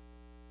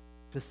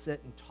 to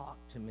sit and talk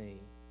to me,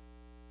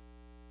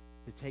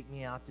 to take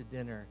me out to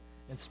dinner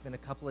and spend a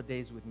couple of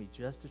days with me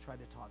just to try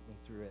to talk me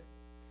through it.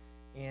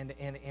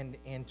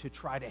 And to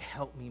try to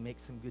help me make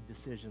some good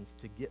decisions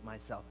to get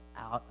myself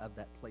out of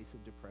that place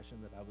of depression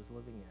that I was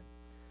living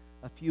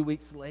in. A few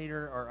weeks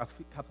later, or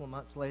couple of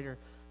months later,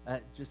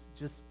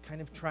 just kind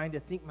of trying to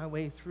think my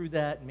way through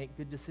that and make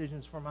good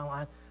decisions for my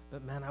life.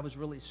 But man, I was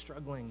really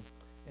struggling.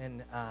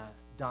 And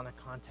Donna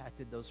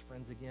contacted those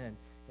friends again.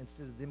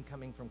 Instead of them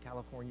coming from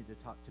California to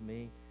talk to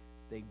me,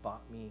 they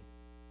bought me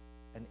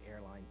an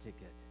airline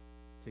ticket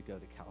to go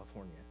to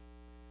California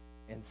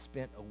and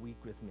spent a week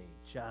with me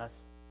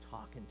just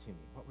talking to me.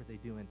 What were they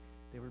doing?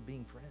 They were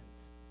being friends.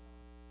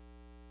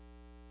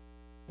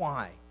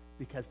 Why?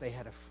 Because they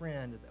had a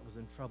friend that was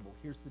in trouble.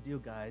 Here's the deal,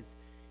 guys.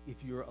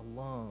 If you're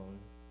alone,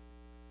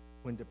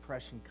 when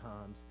depression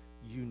comes,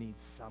 you need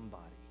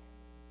somebody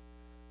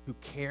who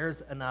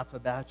cares enough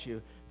about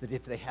you that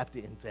if they have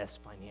to invest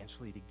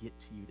financially to get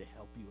to you, to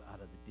help you out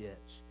of the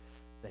ditch,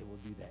 they will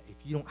do that. If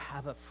you don't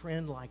have a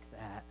friend like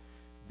that,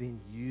 then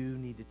you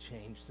need to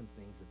change some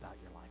things about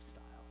your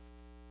lifestyle.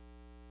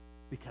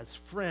 Because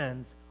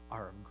friends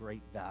are of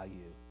great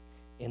value,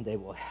 and they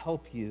will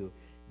help you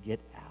get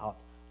out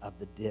of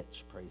the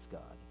ditch, praise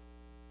God.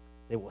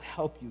 They will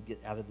help you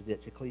get out of the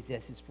ditch.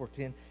 Ecclesiastes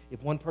 4:10,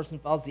 if one person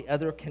falls, the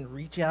other can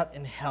reach out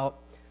and help,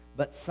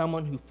 but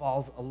someone who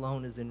falls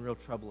alone is in real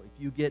trouble.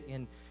 If you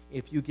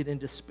get in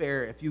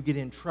despair, if you get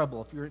in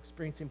trouble, if you're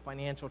experiencing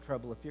financial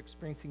trouble, if you're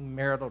experiencing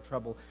marital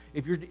trouble,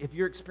 if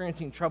you're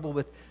experiencing trouble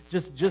with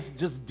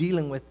just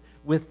dealing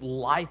with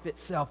life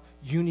itself,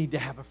 you need to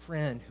have a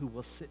friend who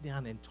will sit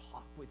down and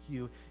talk with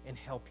you and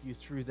help you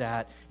through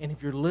that. And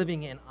if you're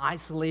living in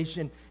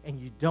isolation and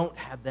you don't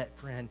have that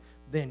friend,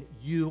 then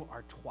you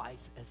are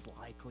twice as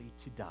likely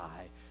to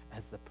die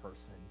as the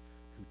person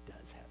who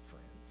does have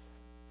friends.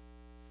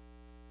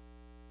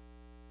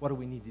 What do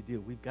we need to do?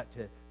 We've got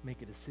to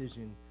make a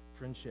decision.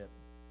 Friendship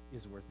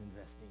is worth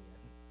investing in.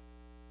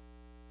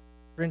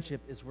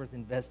 Friendship is worth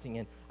investing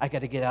in. I got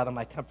to get out of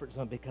my comfort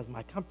zone because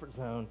my comfort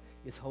zone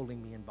is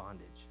holding me in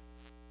bondage.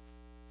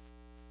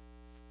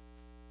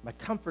 My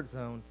comfort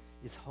zone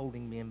is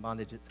holding me in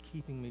bondage. It's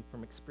keeping me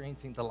from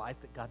experiencing the life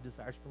that God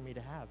desires for me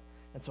to have.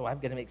 And so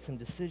I've got to make some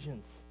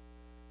decisions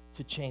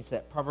to change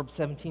that. Proverbs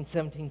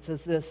 17:17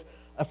 says this,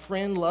 a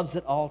friend loves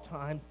at all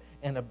times,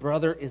 and a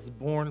brother is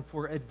born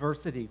for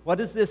adversity. What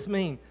does this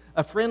mean?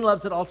 A friend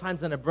loves at all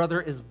times, and a brother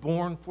is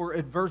born for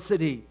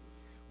adversity.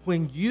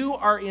 When you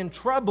are in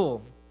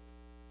trouble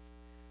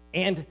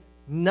and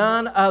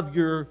none of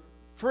your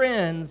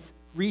friends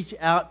reach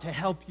out to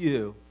help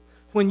you,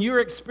 when you're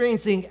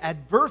experiencing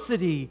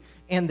adversity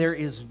and there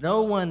is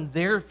no one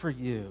there for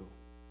you,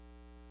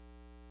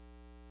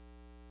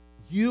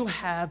 you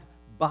have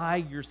by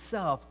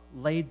yourself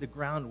laid the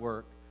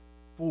groundwork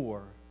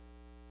for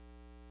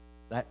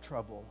that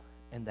trouble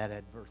and that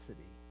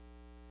adversity.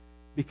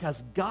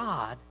 Because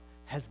God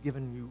has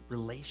given you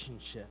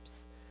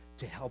relationships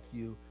to help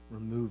you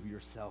remove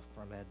yourself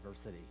from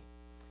adversity.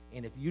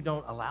 And if you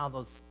don't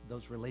allow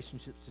those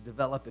relationships to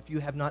develop, if you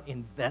have not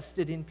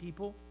invested in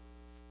friendships,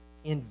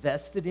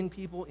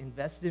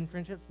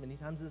 many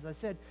times, as I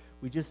said,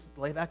 we just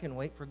lay back and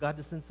wait for God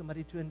to send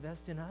somebody to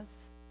invest in us.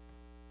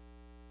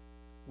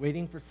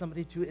 Waiting for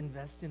somebody to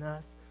invest in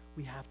us,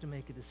 we have to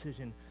make a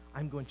decision.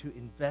 I'm going to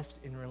invest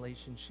in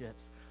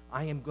relationships.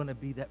 I am going to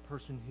be that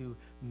person who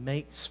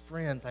makes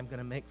friends. I'm going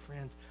to make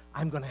friends.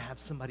 I'm going to have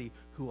somebody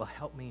who will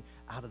help me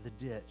out of the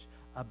ditch.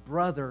 A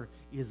brother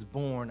is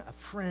born. A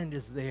friend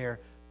is there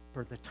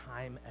for the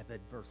time of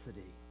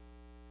adversity.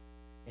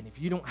 And if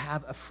you don't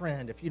have a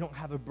friend, if you don't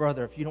have a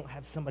brother, if you don't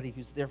have somebody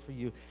who's there for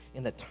you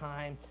in the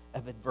time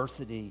of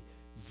adversity,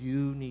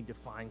 you need to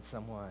find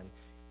someone.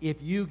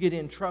 If you get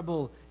in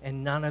trouble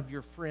and none of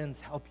your friends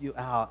help you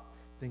out,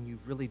 then you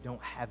really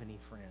don't have any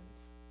friends.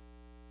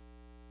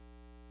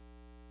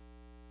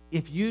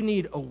 If you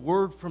need a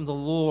word from the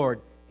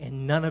Lord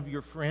and none of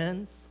your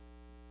friends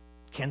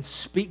can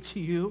speak to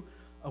you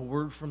a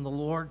word from the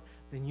Lord,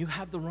 then you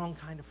have the wrong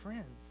kind of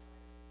friends.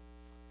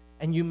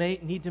 And you may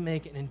need to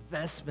make an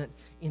investment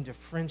into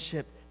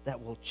friendship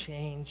that will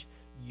change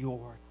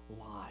your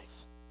life.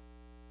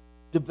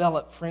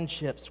 Develop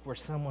friendships where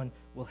someone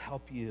will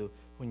help you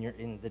when you're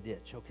in the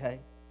ditch, okay?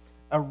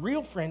 A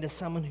real friend is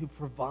someone who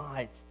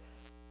provides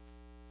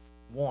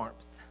warmth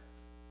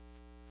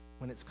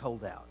when it's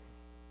cold out.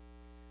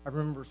 I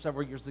remember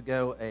several years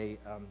ago a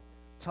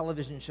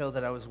television show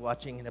that I was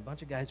watching, and a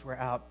bunch of guys were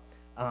out.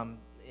 And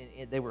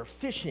they were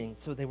fishing,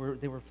 so they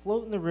were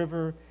floating the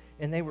river,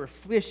 and they were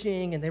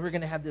fishing, and they were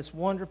going to have this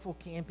wonderful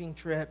camping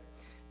trip.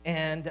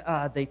 And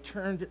they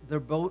turned their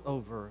boat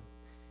over,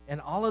 and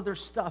all of their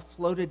stuff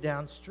floated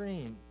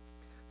downstream.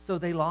 So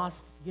they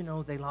lost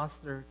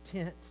their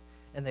tent,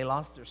 and they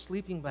lost their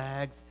sleeping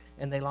bags,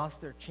 and they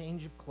lost their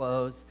change of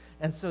clothes.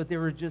 And so they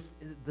were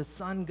the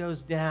sun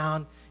goes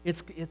down,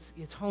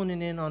 it's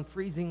honing in on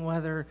freezing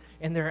weather,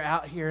 and they're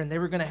out here, and they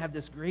were going to have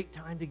this great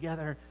time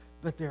together,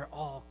 but they're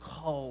all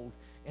cold,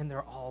 and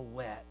they're all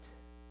wet.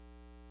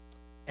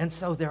 And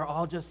so they're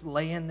all just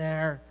laying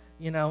there,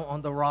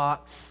 on the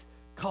rocks,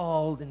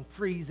 cold and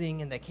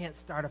freezing, and they can't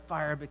start a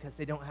fire because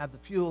they don't have the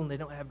fuel and they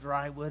don't have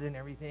dry wood and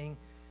everything.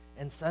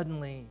 And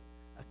suddenly,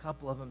 a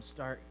couple of them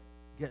start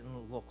getting a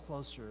little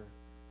closer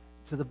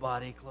to the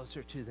body,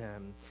 closer to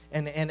them.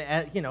 And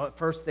at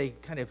first they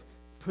kind of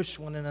push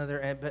one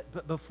another.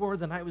 But before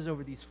the night was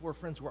over, these four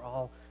friends were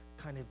all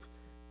kind of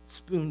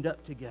spooned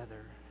up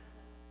together.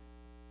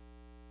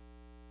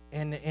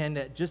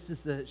 And just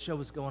as the show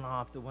was going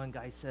off, the one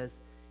guy says,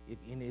 "If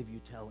any of you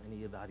tell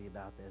anybody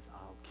about this,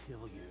 I'll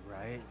kill you,"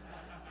 right?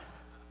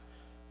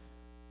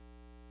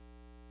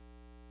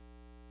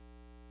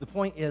 The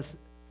point is,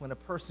 when a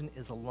person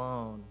is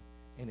alone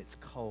and it's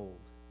cold,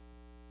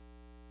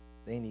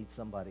 they need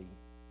somebody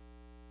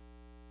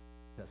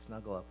to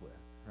snuggle up with,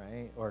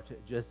 right? Or to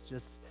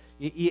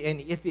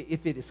and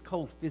if it is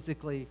cold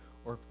physically,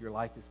 or if your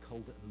life is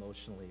cold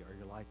emotionally, or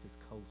your life is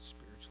cold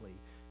spiritually,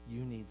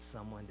 you need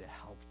someone to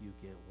help you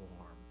get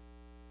warm.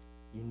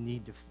 You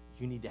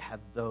need to have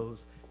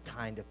those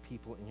kind of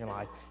people in your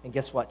life. And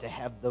guess what? To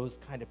have those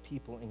kind of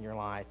people in your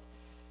life,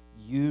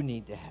 you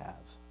need to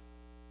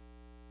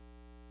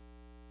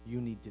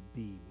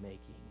be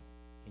making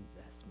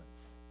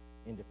investments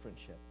into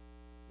friendship.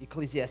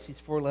 Ecclesiastes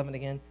 4:11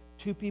 again,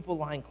 2 people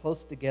lying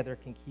close together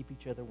can keep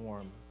each other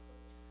warm,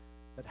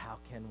 but how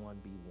can one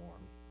be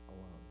warm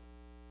alone?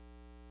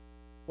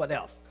 What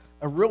else?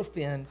 A real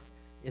friend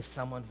is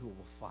someone who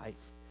will fight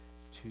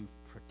to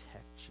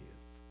protect you.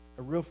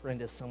 A real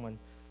friend is someone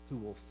who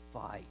will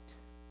fight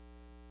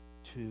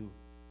to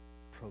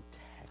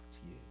protect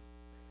you,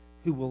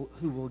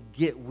 who will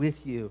get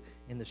with you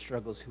in the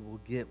struggles, who will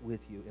get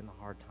with you in the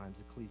hard times.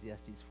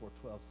 Ecclesiastes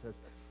 4:12 says,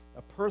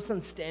 "A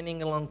person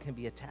standing alone can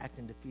be attacked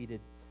and defeated,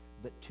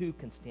 but 2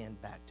 can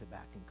stand back to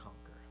back and conquer."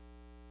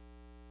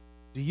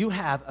 Do you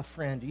have a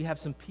friend? Do you have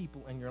some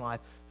people in your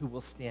life who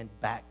will stand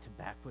back to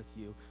back with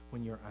you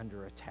when you're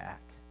under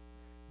attack?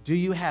 Do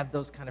you have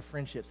those kind of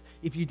friendships?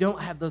 If you don't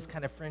have those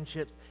kind of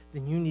friendships,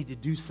 then you need to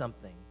do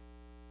something.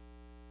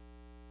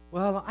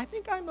 Well, I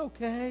think I'm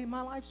okay.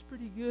 My life's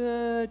pretty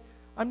good.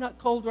 I'm not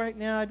cold right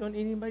now. I don't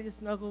need anybody to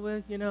snuggle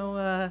with.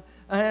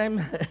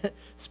 I'm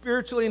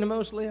spiritually and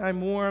emotionally,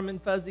 I'm warm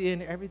and fuzzy,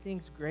 and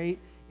everything's great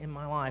in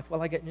my life.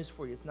 Well, I got news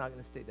for you. It's not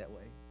going to stay that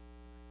way.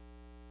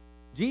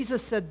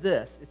 Jesus said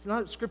this. It's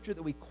not a scripture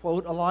that we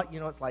quote a lot.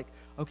 It's like,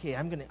 okay,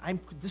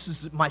 this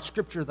is my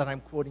scripture that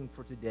I'm quoting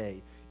for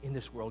today. In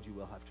this world, you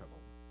will have trouble.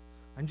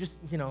 I'm just,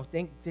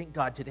 thank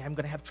God today I'm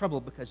going to have trouble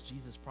because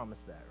Jesus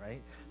promised that,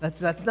 right?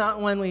 That's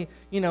not when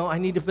I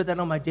need to put that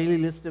on my daily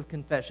list of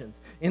confessions.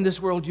 In this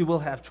world, you will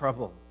have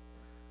trouble.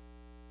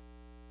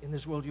 In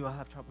this world, you will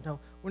have trouble. No,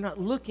 we're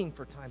not looking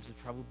for times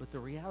of trouble, but the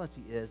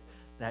reality is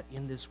that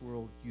in this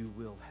world, you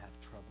will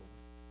have trouble.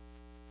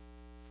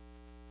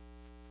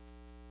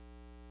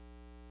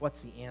 What's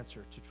the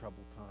answer to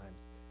troubled times?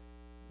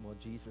 Well,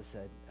 Jesus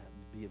said,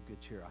 "Be of good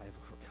cheer. I have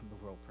overcome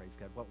the world." Praise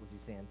God. What was he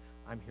saying?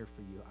 I'm here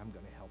for you. I'm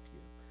going to help you.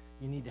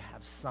 You need to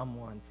have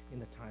someone in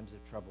the times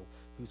of trouble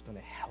who's going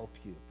to help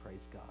you.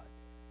 Praise God.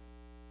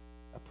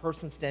 A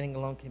person standing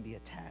alone can be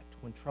attacked.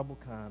 When trouble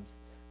comes,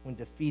 when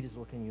defeat is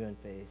looking you in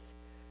the face,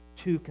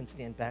 2 can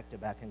stand back to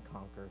back and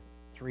conquer.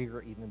 3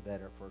 are even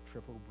better, for a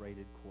triple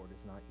braided cord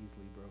is not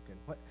easily broken.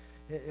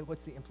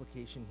 What's the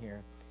implication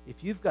here?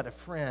 If you've got a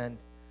friend,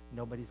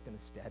 nobody's going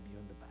to stab you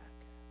in the back.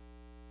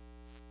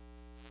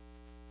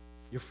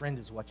 Your friend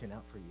is watching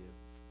out for you.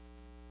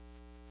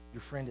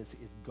 Your friend is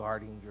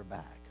guarding your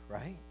back,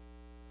 right?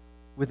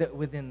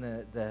 Within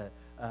the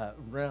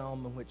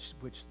realm in which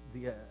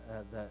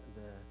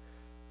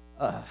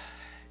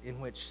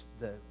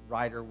the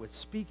writer was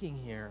speaking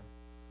here,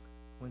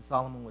 when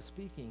Solomon was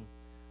speaking,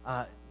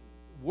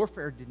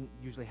 warfare didn't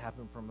usually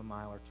happen from a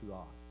mile or 2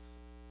 off.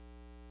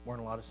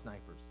 Weren't a lot of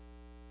snipers.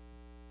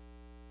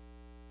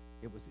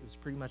 It was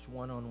pretty much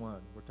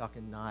one-on-one. We're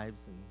talking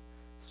knives and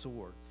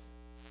swords.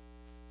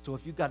 So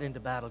if you got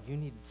into battle, you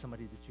needed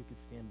somebody that you could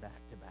stand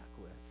back to back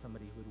with,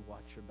 somebody who would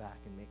watch your back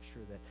and make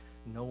sure that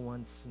no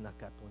one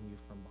snuck up on you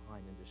from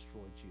behind and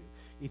destroyed you.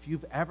 If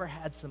you've ever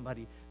had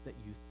somebody that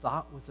you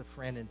thought was a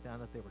friend and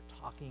found that they were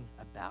talking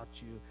about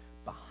you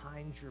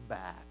behind your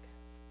back,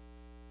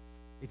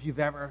 if you've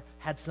ever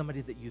had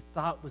somebody that you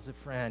thought was a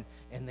friend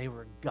and they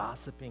were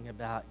gossiping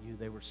about you,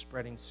 they were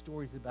spreading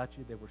stories about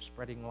you, they were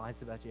spreading lies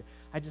about you,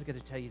 I just got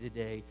to tell you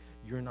today,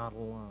 you're not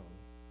alone.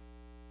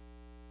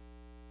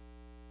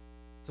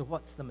 So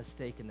what's the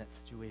mistake in that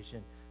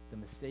situation? The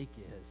mistake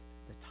is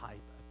the type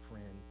of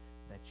friend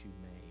that you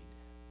made.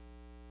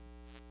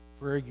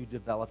 Where you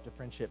developed a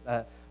friendship.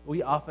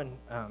 We often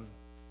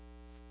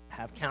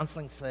have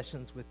counseling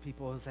sessions with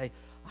people who say,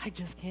 I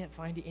just can't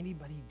find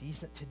anybody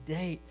decent to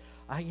date.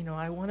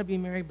 I want to be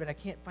married, but I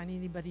can't find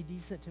anybody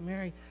decent to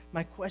marry.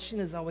 My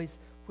question is always,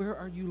 where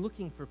are you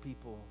looking for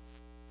people?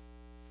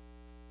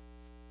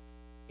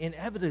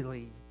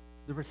 Inevitably,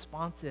 the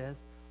response is,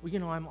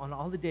 well, I'm on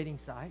all the dating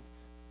sites.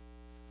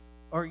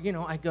 Or,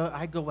 I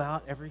go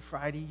out every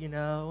Friday, and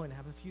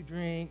have a few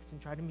drinks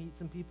and try to meet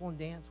some people and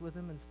dance with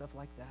them and stuff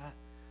like that.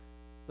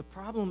 The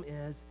problem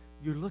is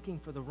you're looking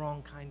for the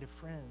wrong kind of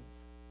friends.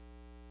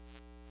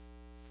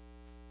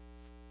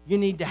 You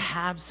need to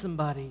have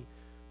somebody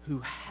who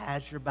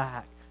has your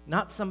back,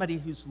 not somebody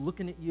who's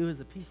looking at you as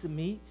a piece of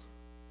meat,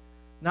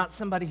 not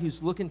somebody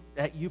who's looking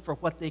at you for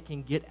what they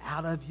can get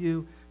out of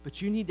you,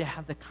 but you need to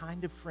have the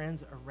kind of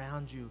friends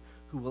around you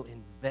who will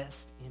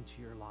invest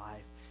into your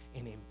life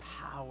and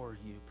empower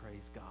you,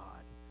 praise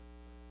God,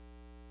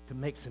 to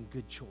make some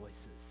good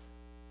choices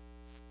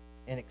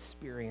and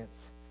experience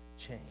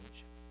change.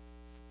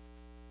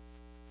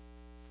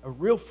 A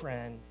real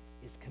friend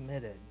is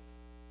committed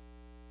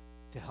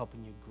to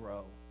helping you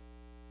grow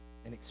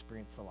and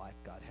experience the life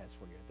God has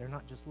for you. They're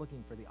not just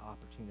looking for the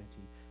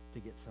opportunity to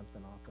get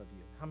something off of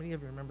you. How many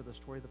of you remember the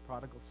story of the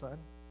prodigal son?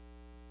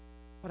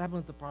 What happened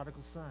with the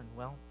prodigal son?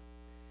 Well,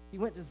 he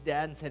went to his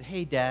dad and said,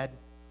 "Hey, Dad,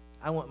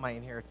 I want my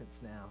inheritance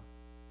now."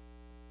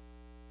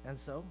 And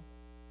so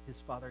his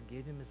father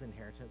gave him his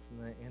inheritance,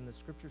 and the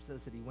scripture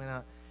says that he went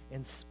out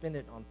and spent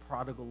it on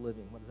prodigal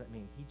living. What does that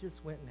mean? He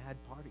just went and had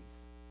parties.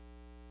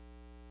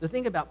 The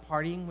thing about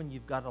partying when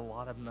you've got a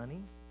lot of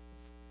money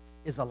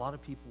is a lot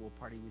of people will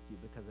party with you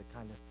because of the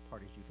kind of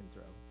parties you can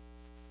throw.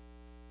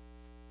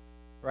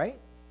 Right?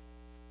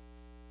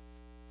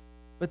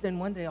 But then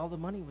one day all the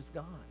money was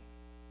gone.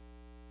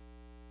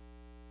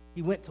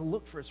 He went to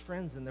look for his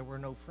friends and there were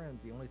no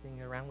friends. The only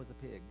thing around was a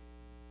pig.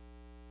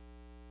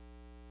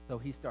 So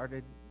he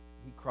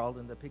crawled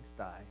into the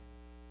pigsty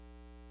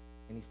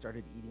and he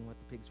started eating what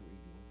the pigs were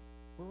eating.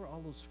 Where were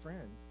all those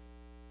friends?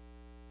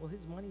 Well,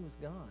 his money was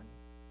gone.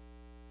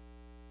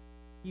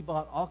 He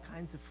bought all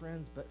kinds of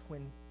friends, but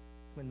when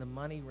the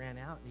money ran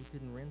out and he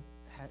couldn't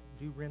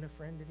rent a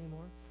friend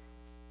anymore,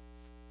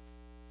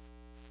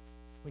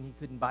 when he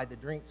couldn't buy the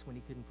drinks, when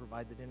he couldn't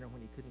provide the dinner,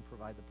 when he couldn't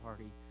provide the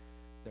party,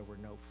 there were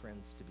no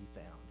friends to be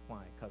found.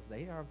 Why? Because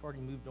they have already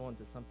moved on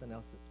to something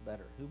else that's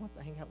better. Who wants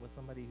to hang out with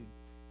somebody who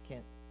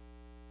can't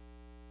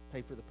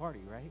pay for the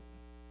party, right?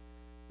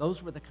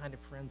 Those were the kind of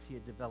friends he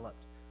had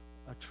developed.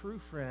 A true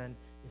friend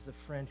is a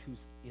friend who's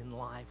in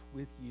life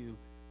with you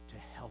to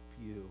help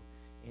you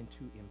and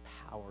to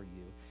empower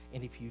you.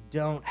 And if you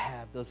don't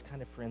have those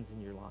kind of friends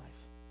in your life,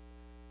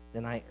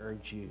 then I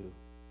urge you,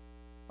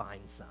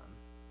 find some.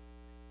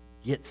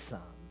 Get some.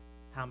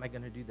 How am I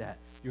going to do that?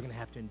 You're going to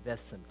have to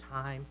invest some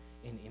time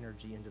and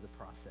energy into the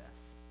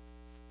process.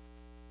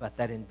 But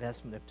that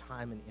investment of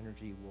time and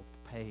energy will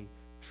pay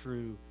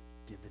true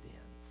dividends.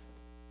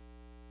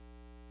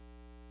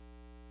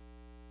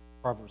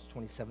 Proverbs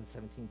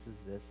 27:17 says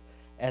this: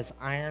 "As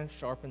iron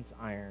sharpens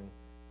iron,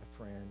 a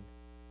friend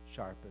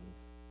sharpens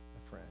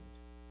a friend."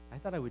 I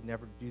thought I would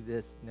never do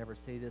this, never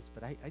say this,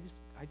 but I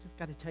just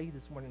got to tell you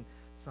this morning,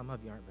 some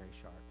of you aren't very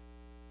sharp.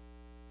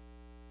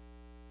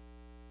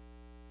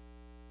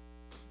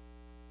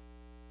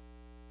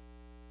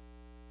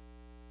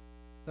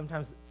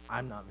 Sometimes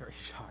I'm not very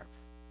sharp.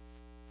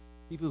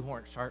 People who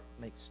aren't sharp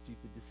make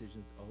stupid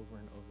decisions over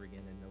and over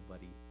again, and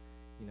nobody,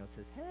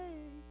 says,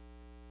 "Hey."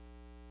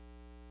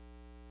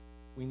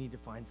 We need to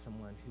find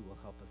someone who will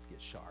help us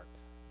get sharp.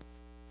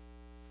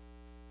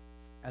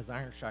 As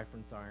iron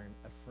sharpens iron,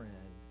 a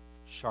friend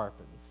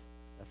sharpens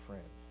a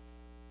friend.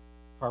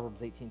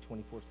 Proverbs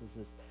 18:24 says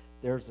this: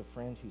 "There's a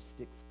friend who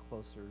sticks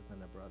closer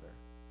than a brother."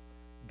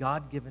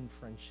 God-given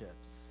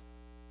friendships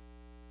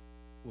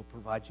will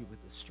provide you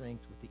with the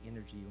strength, with the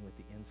energy, and with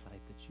the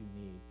insight that you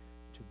need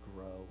to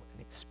grow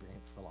and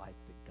experience the life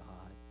that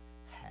God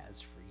has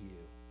for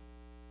you.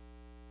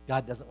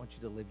 God doesn't want you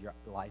to live your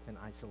life in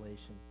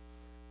isolation.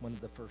 One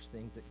of the first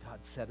things that God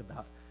said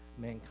about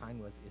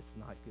mankind was, it's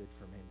not good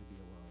for man to be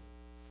alone.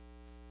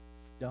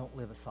 Don't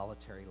live a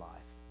solitary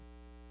life.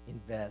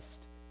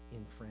 Invest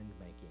in friend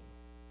making.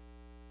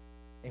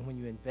 And when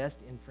you invest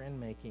in friend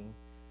making,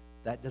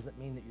 that doesn't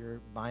mean that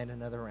you're buying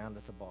another round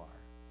at the bar.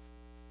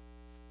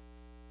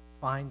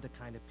 Find the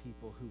kind of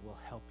people who will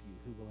help you,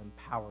 who will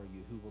empower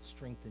you, who will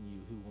strengthen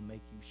you, who will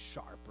make you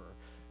sharper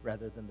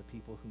rather than the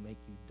people who make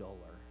you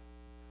duller.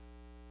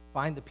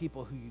 Find the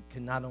people who you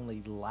can not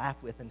only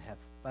laugh with and have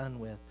fun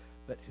with,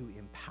 but who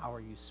empower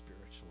you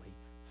spiritually.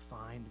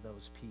 Find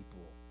those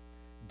people.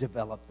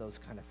 Develop those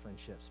kind of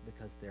friendships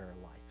because they're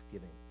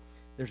life-giving.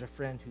 There's a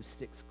friend who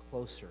sticks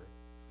closer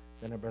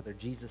than a brother.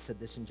 Jesus said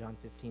this in John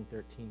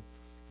 15:13.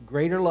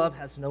 "Greater love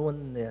has no one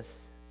than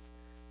this,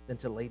 than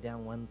to lay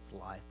down one's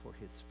life for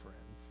his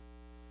friends."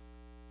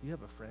 Do you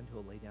have a friend who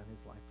will lay down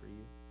his life for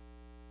you?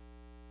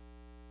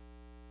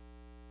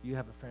 You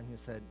have a friend who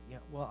said, "Yeah,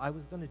 well, I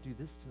was going to do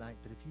this tonight,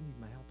 but if you need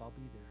my help, I'll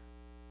be there."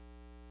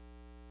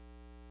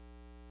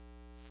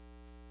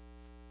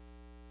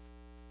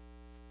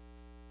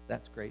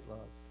 That's great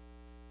love.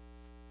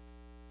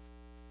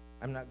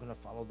 I'm not going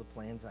to follow the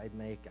plans I'd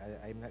make.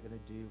 I'm not going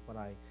to do what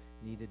I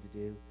needed to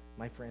do.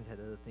 My friend had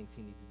other things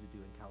he needed to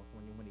do in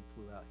California when he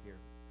flew out here.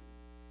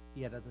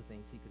 He had other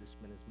things he could have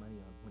spent his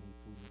money on when he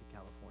flew me to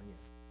California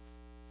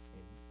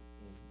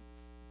and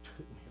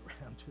took me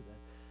around to the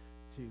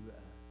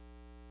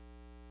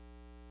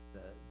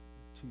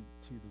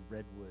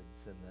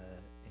redwoods and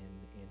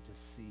to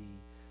see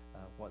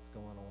what's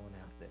going on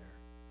out there,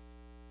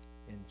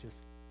 and just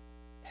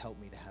help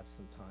me to have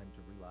some time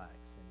to relax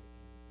and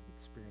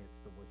experience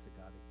the voice of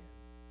God again.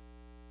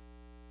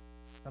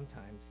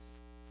 Sometimes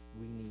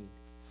we need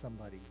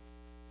somebody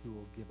who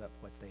will give up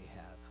what they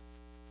have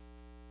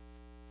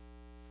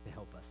to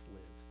help us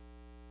live.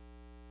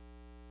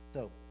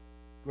 So,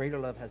 greater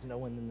love has no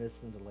one than this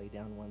than to lay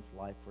down one's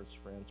life for his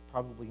friends.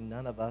 Probably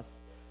none of us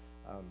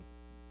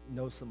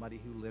know somebody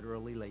who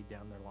literally laid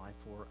down their life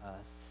for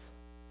us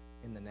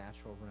in the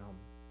natural realm.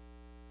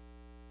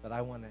 But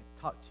I want to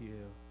talk to you,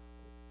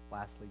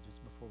 lastly,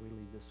 just before we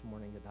leave this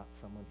morning, about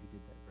someone who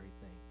did that very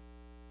thing.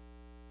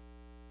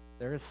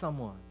 There is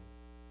someone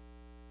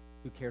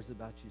who cares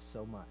about you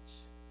so much,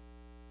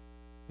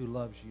 who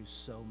loves you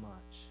so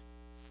much,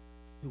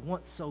 who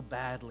wants so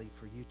badly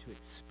for you to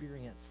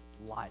experience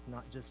life,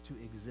 not just to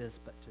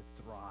exist, but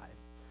to thrive.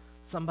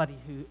 Somebody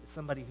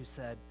who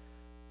said,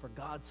 "For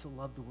God so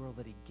loved the world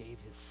that he gave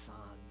his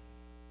son,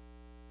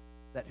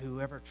 that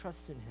whoever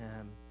trusts in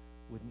him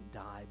wouldn't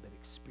die but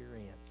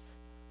experience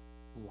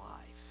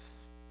life."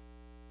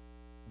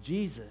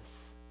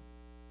 Jesus,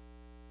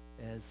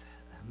 as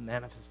a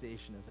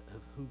manifestation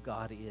of who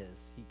God is,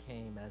 he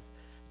came as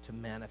to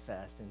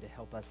manifest and to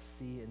help us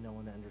see and know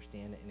and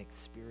understand and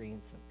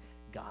experience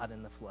God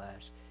in the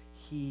flesh.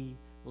 He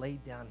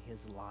laid down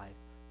his life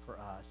for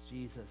us.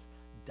 Jesus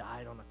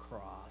died on a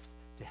cross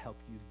to help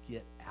you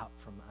get out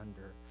from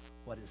under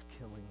what is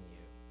killing you.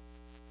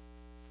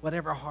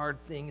 Whatever hard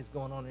thing is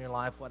going on in your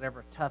life,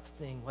 whatever tough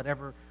thing,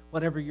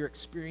 whatever you're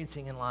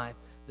experiencing in life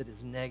that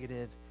is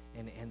negative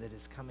and that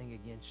is coming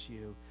against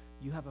you,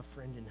 you have a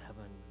friend in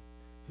heaven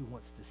who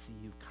wants to see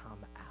you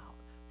come out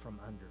from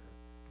under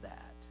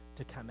that,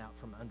 to come out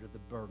from under the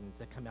burden,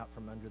 to come out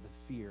from under the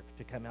fear,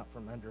 to come out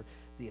from under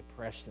the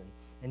oppression.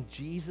 And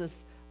Jesus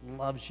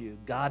loves you.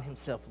 God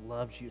himself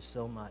loves you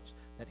so much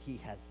that he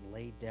has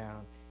laid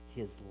down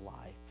his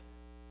life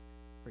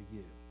for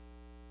you.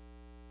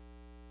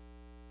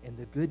 And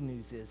the good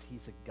news is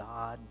he's a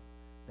God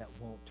that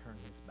won't turn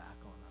his back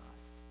on us.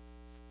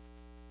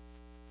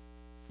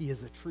 He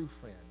is a true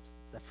friend,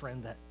 the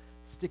friend that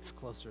sticks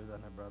closer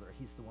than a brother.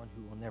 He's the one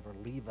who will never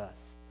leave us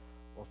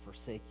or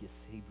forsake us.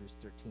 Hebrews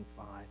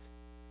 13:5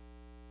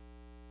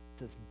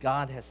 says,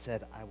 God has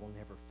said, "I will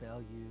never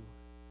fail you.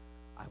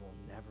 I will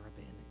never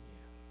abandon you."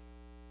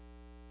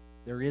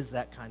 There is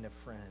that kind of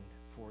friend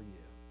for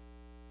you.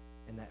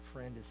 And that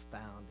friend is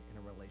found in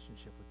a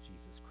relationship with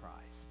Jesus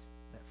Christ.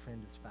 That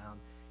friend is found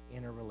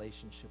in a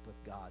relationship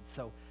with God.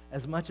 So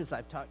as much as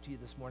I've talked to you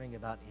this morning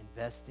about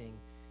investing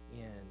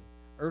in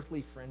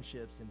earthly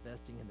friendships,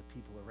 investing in the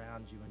people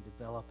around you, and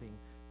developing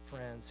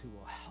friends who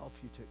will help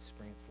you to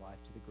experience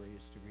life to the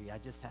greatest degree, I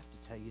just have to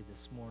tell you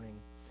this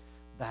morning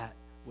that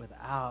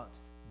without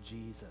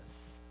Jesus,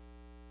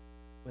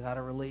 without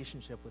a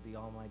relationship with the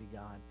Almighty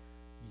God,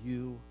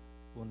 you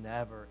will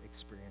never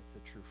experience the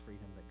true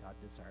freedom that God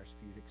desires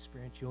for you to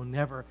experience. You'll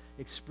never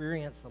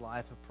experience the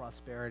life of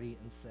prosperity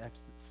and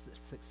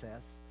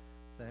success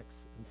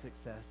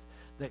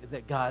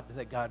that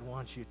God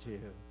wants you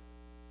to.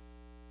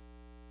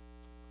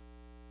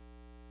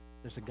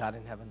 There's a God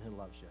in heaven who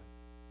loves you.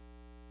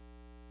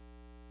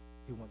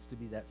 He wants to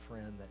be that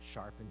friend that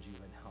sharpens you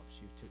and helps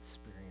you to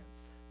experience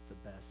the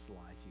best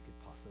life you could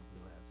possibly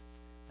live.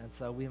 And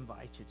so we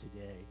invite you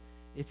today,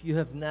 if you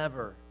have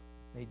never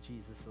made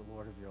Jesus the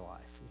Lord of your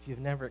life, if you've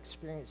never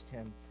experienced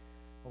him,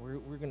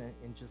 we're going to,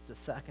 in just a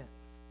second,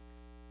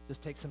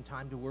 just take some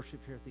time to worship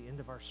here at the end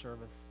of our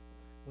service.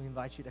 We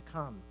invite you to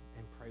come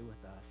and pray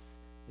with us.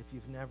 If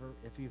you've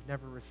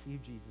never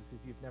received Jesus,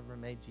 if you've never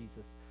made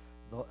Jesus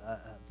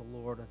the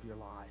Lord of your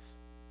life,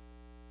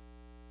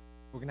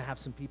 we're going to have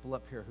some people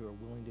up here who are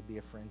willing to be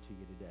a friend to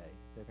you today.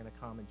 They're going to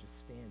come and just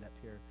stand up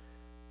here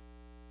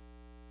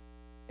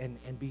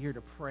and be here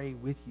to pray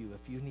with you.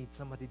 If you need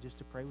somebody just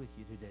to pray with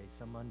you today,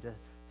 someone to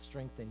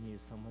strengthen you,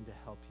 someone to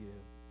help you,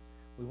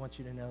 we want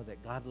you to know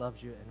that God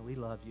loves you and we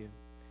love you,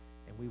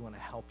 and we want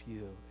to help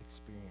you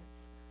experience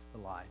the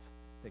life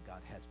that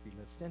God has for you.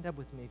 Stand up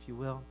with me if you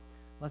will.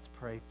 Let's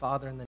pray. Father, in the